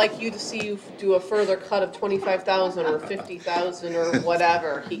 we would like you to see you do a further cut of 25,000 or 50,000 or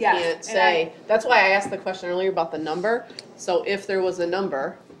whatever. He Yes, can't and say, that's why I asked the question earlier about the number. So if there was a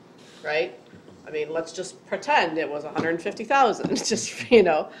number, right? I mean, let's just pretend it was 150,000, just, you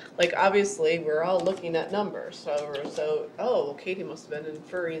know, like, obviously, we're all looking at numbers, so, oh, well, Katie must have been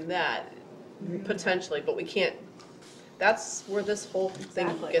inferring that, potentially, but we can't, that's where this whole thing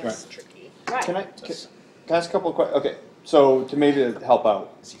Exactly. gets tricky. Right. Can I ask a couple of questions? Okay, so to maybe help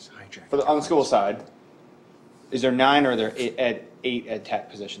out, on the school side, is there 9 or are there 8 ed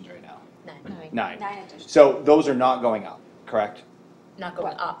tech positions right now? 9. 9 additions. So those are not going up, correct? Not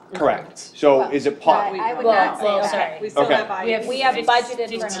going up. Correct. So Well, is it I would not say Well, that. sorry. We still Okay. have IEP. We have budgeted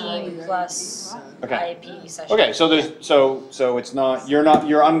 15 15 plus Okay. IEP sessions. Okay, so there's, so it's not,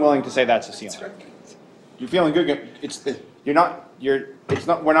 you're unwilling to say that's a ceiling. You're feeling good,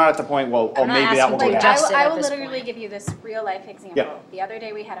 we're not at the point, well, oh, I'm not maybe that will go asking Like, down. to adjust it I at will this literally point. give you this real life example. Yeah. The other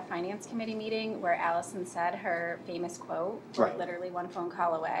day, we had a finance committee meeting where Allison said her famous quote, Right. literally one phone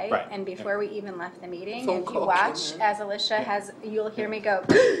call away. Right. And before we even left the meeting, Phone if you call watch, came in. as Alicia has, you'll hear me go,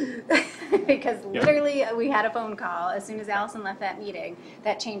 because literally, we had a phone call as soon as Allison left that meeting,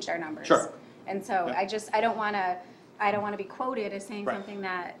 that changed our numbers. Sure. And so Yeah. I don't wanna be quoted as saying Right. something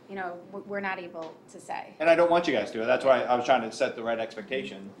that, you know, we're not able to say. And I don't want you guys to, that's why I was trying to set the right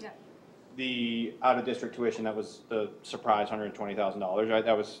expectation. Yeah. The out-of-district tuition, that was the surprise $120,000, right?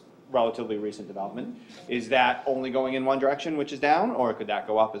 That was relatively recent development. Is that only going in one direction, which is down, or could that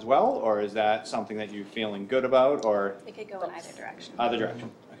go up as well? Or is that something that you're feeling good about, or It could go in either direction. other direction?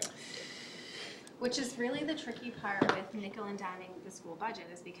 Okay. Which is really the tricky part with nickel and diming the school budget,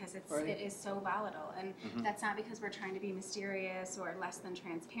 is because it is so volatile. And that's not because we're trying to be mysterious or less than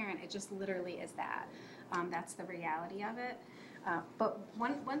transparent, it just literally is that. That's the reality of it. But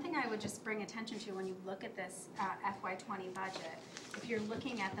one thing I would just bring attention to when you look at this FY20 budget, if you're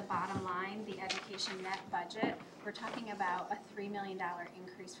looking at the bottom line, the education net budget, we're talking about a $3 million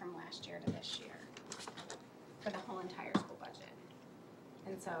increase from last year to this year for the whole entire school budget.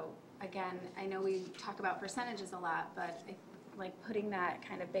 And so, again, I know we talk about percentages a lot, but like putting that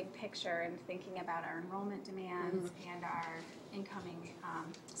kind of big picture and thinking about our enrollment demands and our incoming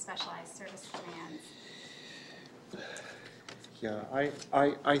specialized service demands. Yeah,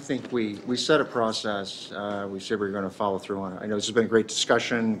 I think we set a process, we said we were going to follow through on it. I know this has been a great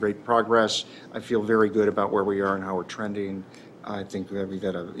discussion, great progress. I feel very good about where we are and how we're trending. I think that we've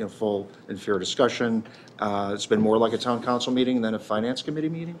had a full and fair discussion. It's been more like a town council meeting than a finance committee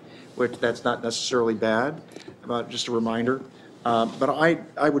meeting, which that's not necessarily bad, but just a reminder. But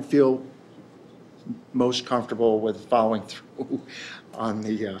I would feel most comfortable with following through on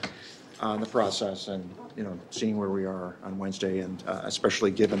the process and, seeing where we are on Wednesday, and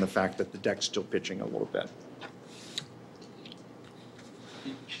especially given the fact that the deck's still pitching a little bit.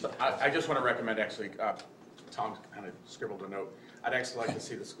 I just want to recommend, actually, Tom kind of scribbled a note. I'd actually like to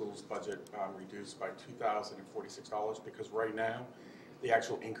see the school's budget reduced by $2,046, because right now, the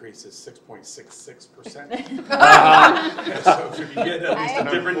actual increase is 6.66%. So if you could get at least a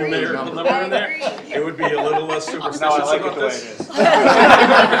different numerical number in there, it would be a little less superstitious about this.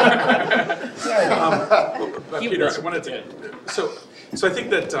 But Peter, I wanted to, so I think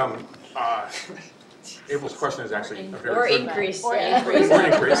that April's question is actually a very good. Increase. Or increase.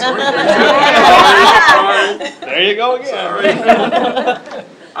 There you go again. Sorry.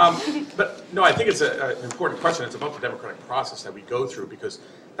 But no, I think it's an important question. It's about the democratic process that we go through, because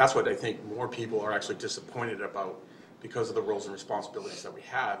that's what I think more people are actually disappointed about, because of the roles and responsibilities that we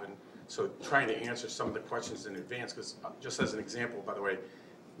have. And so trying to answer some of the questions in advance, because just as an example, by the way,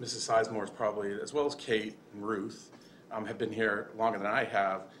 Mrs. Sizemore is probably, as well as Kate and Ruth, have been here longer than I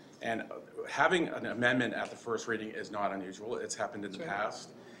have. And having an amendment at the first reading is not unusual. It's happened in the past.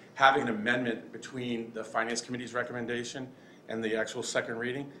 Having an amendment between the Finance Committee's recommendation and the actual second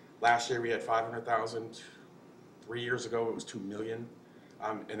reading. Last year we had 500,000. 3 years ago it was 2 million.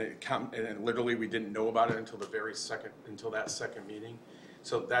 And literally we didn't know about it until that second meeting.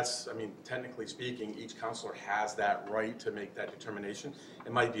 So that's, I mean, technically speaking, each counselor has that right to make that determination.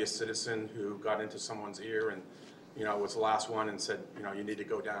 It might be a citizen who got into someone's ear and, was the last one and said, you need to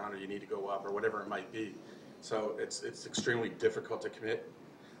go down or you need to go up or whatever it might be. So it's extremely difficult to commit.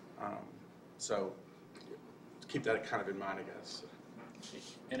 So keep that kind of in mind, I guess.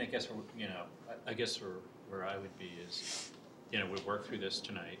 And I guess, where I would be is, we work through this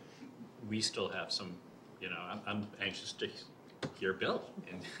tonight. We still have some, I'm anxious to hear Bill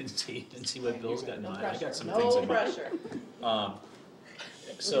and see what Bill's got in mind. I got some No things in mind. pressure.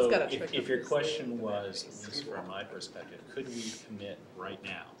 So got a trick if up your his question was, at least from my perspective, could we commit right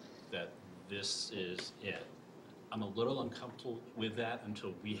now that this is it? I'm a little uncomfortable with that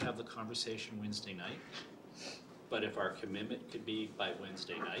until we have the conversation Wednesday night. But if our commitment could be by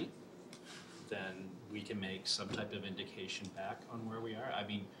Wednesday night, then we can make some type of indication back on where we are. I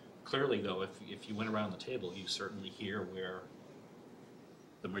mean, clearly though, if you went around the table, you certainly hear where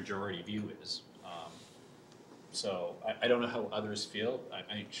the majority view is. So I don't know how others feel. I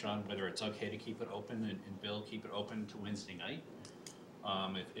think, Sean, whether it's okay to keep it open and Bill, keep it open to Wednesday night.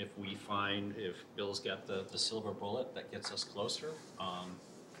 If we find, if Bill's got the silver bullet that gets us closer,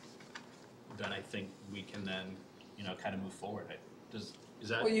 then I think we can then, kind of move forward. Is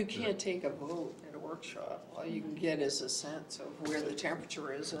that? Well, you can't take a vote at a workshop. All you can get is a sense of where the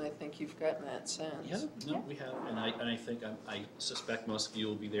temperature is, and I think you've gotten that sense. Yeah, no, we have, and I think, I suspect most of you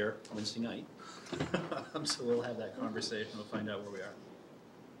will be there Wednesday night. So we'll have that conversation, we'll find out where we are.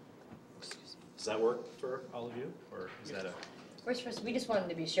 Does that work for all of you, or is that a? We just wanted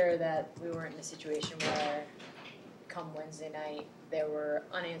to be sure that we weren't in a situation where, come Wednesday night, there were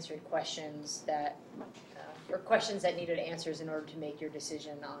unanswered questions that, or questions that needed answers in order to make your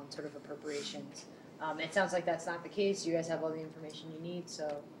decision on sort of appropriations. It sounds like that's not the case. You guys have all the information you need,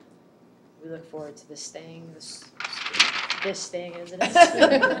 so we look forward to this staying as it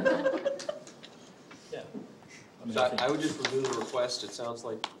is. Yeah. So I would just review the request. It sounds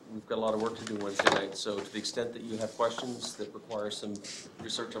like we've got a lot of work to do Wednesday night. So to the extent that you have questions that require some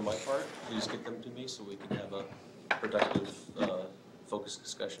research on my part, please get them to me so we can have a productive, focused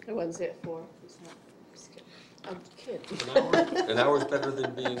discussion. Wednesday at 4. I'm kidding. An hour is better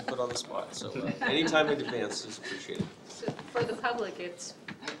than being put on the spot. So any time in advance is appreciated. So for the public, it's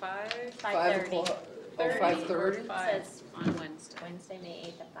 5? 5 o'clock. Oh, 5:30? It says on Wednesday. Wednesday, May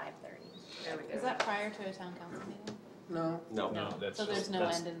 8th at 5:30. There we go. Is that prior to a town council meeting? No. No, that's So there's just, no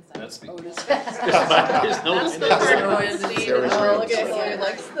end in sight. that's the. Oh, it is. There's no That's end the in part sight. of Wednesday. Oh, okay, so he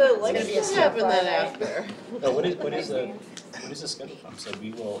likes to having that after. No, what is the schedule from? So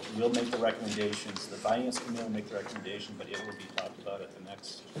we'll make the recommendations, the finance committee will make the recommendation, but it will be talked about at the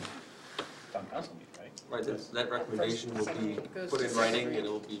next town council meeting, right? Right, that recommendation will be put in writing and it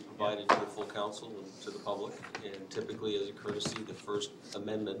will be provided to the full council and to the public. And typically, as a courtesy, the first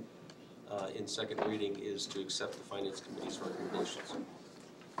amendment in second reading is to accept the finance committee's recommendations.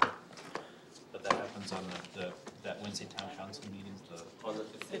 But that happens on that Wednesday town council meeting, On the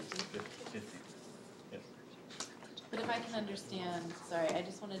 15th. 15th. But if I can understand, sorry, I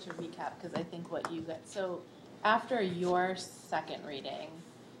just wanted to recap, because I think what you got, so after your second reading,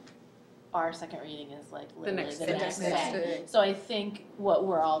 our second reading is like literally the next day. So I think what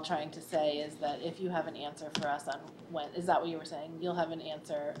we're all trying to say is that if you have an answer for us on is that what you were saying? You'll have an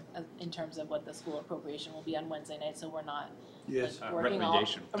answer in terms of what the school appropriation will be on Wednesday night, so we're not Yes. working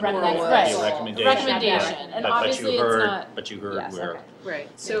Recommendation. Right. A recommendation. Recommendation, and obviously it's not. But you heard Yes, where. okay. Right,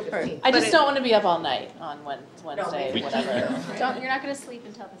 so. I just don't want to be up all night on Wednesday, We- whatever. You're not gonna sleep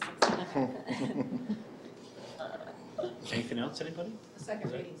until the 16th. Anything else, anybody? The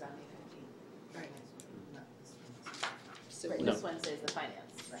second reading's on May 15th. Very nice. So No. this Wednesday is the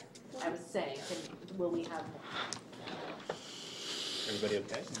finance. Right. I was saying, will we have more? Everybody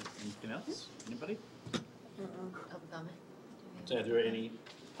okay? Anything else? Anybody? Public comment? So are there any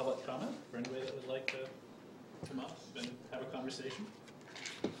public comment for anybody that would like to come up and have a conversation?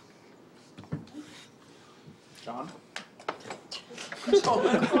 John? No,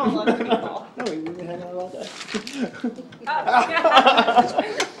 we've been hanging out all day.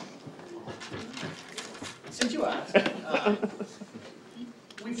 Since you asked,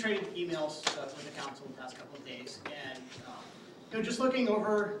 we've traded emails with the council the past couple of days, and just looking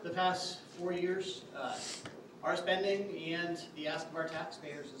over the past 4 years, our spending and the ask of our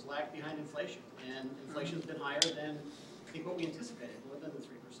taxpayers has lagged behind inflation, and inflation's been higher than I think what we anticipated, more than the 3%.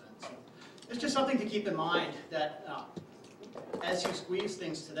 So it's just something to keep in mind that as you squeeze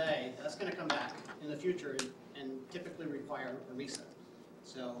things today, that's going to come back in the future and typically require a reset.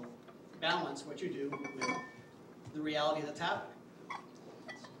 So balance what you do with the reality that's happening.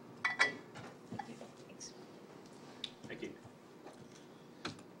 Thank you.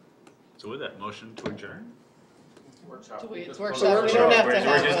 So with that, motion to adjourn? Workshop. It's workshop, we don't have to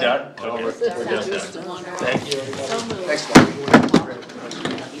have We're just a- done? Okay, we're just done. Thank you, everybody. Thanks,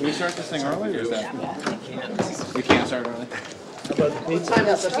 Can we start this thing early, or is that? We can't start early. What time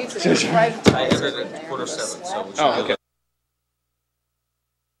is the pizza? I ended at 6:45, so. Oh, okay.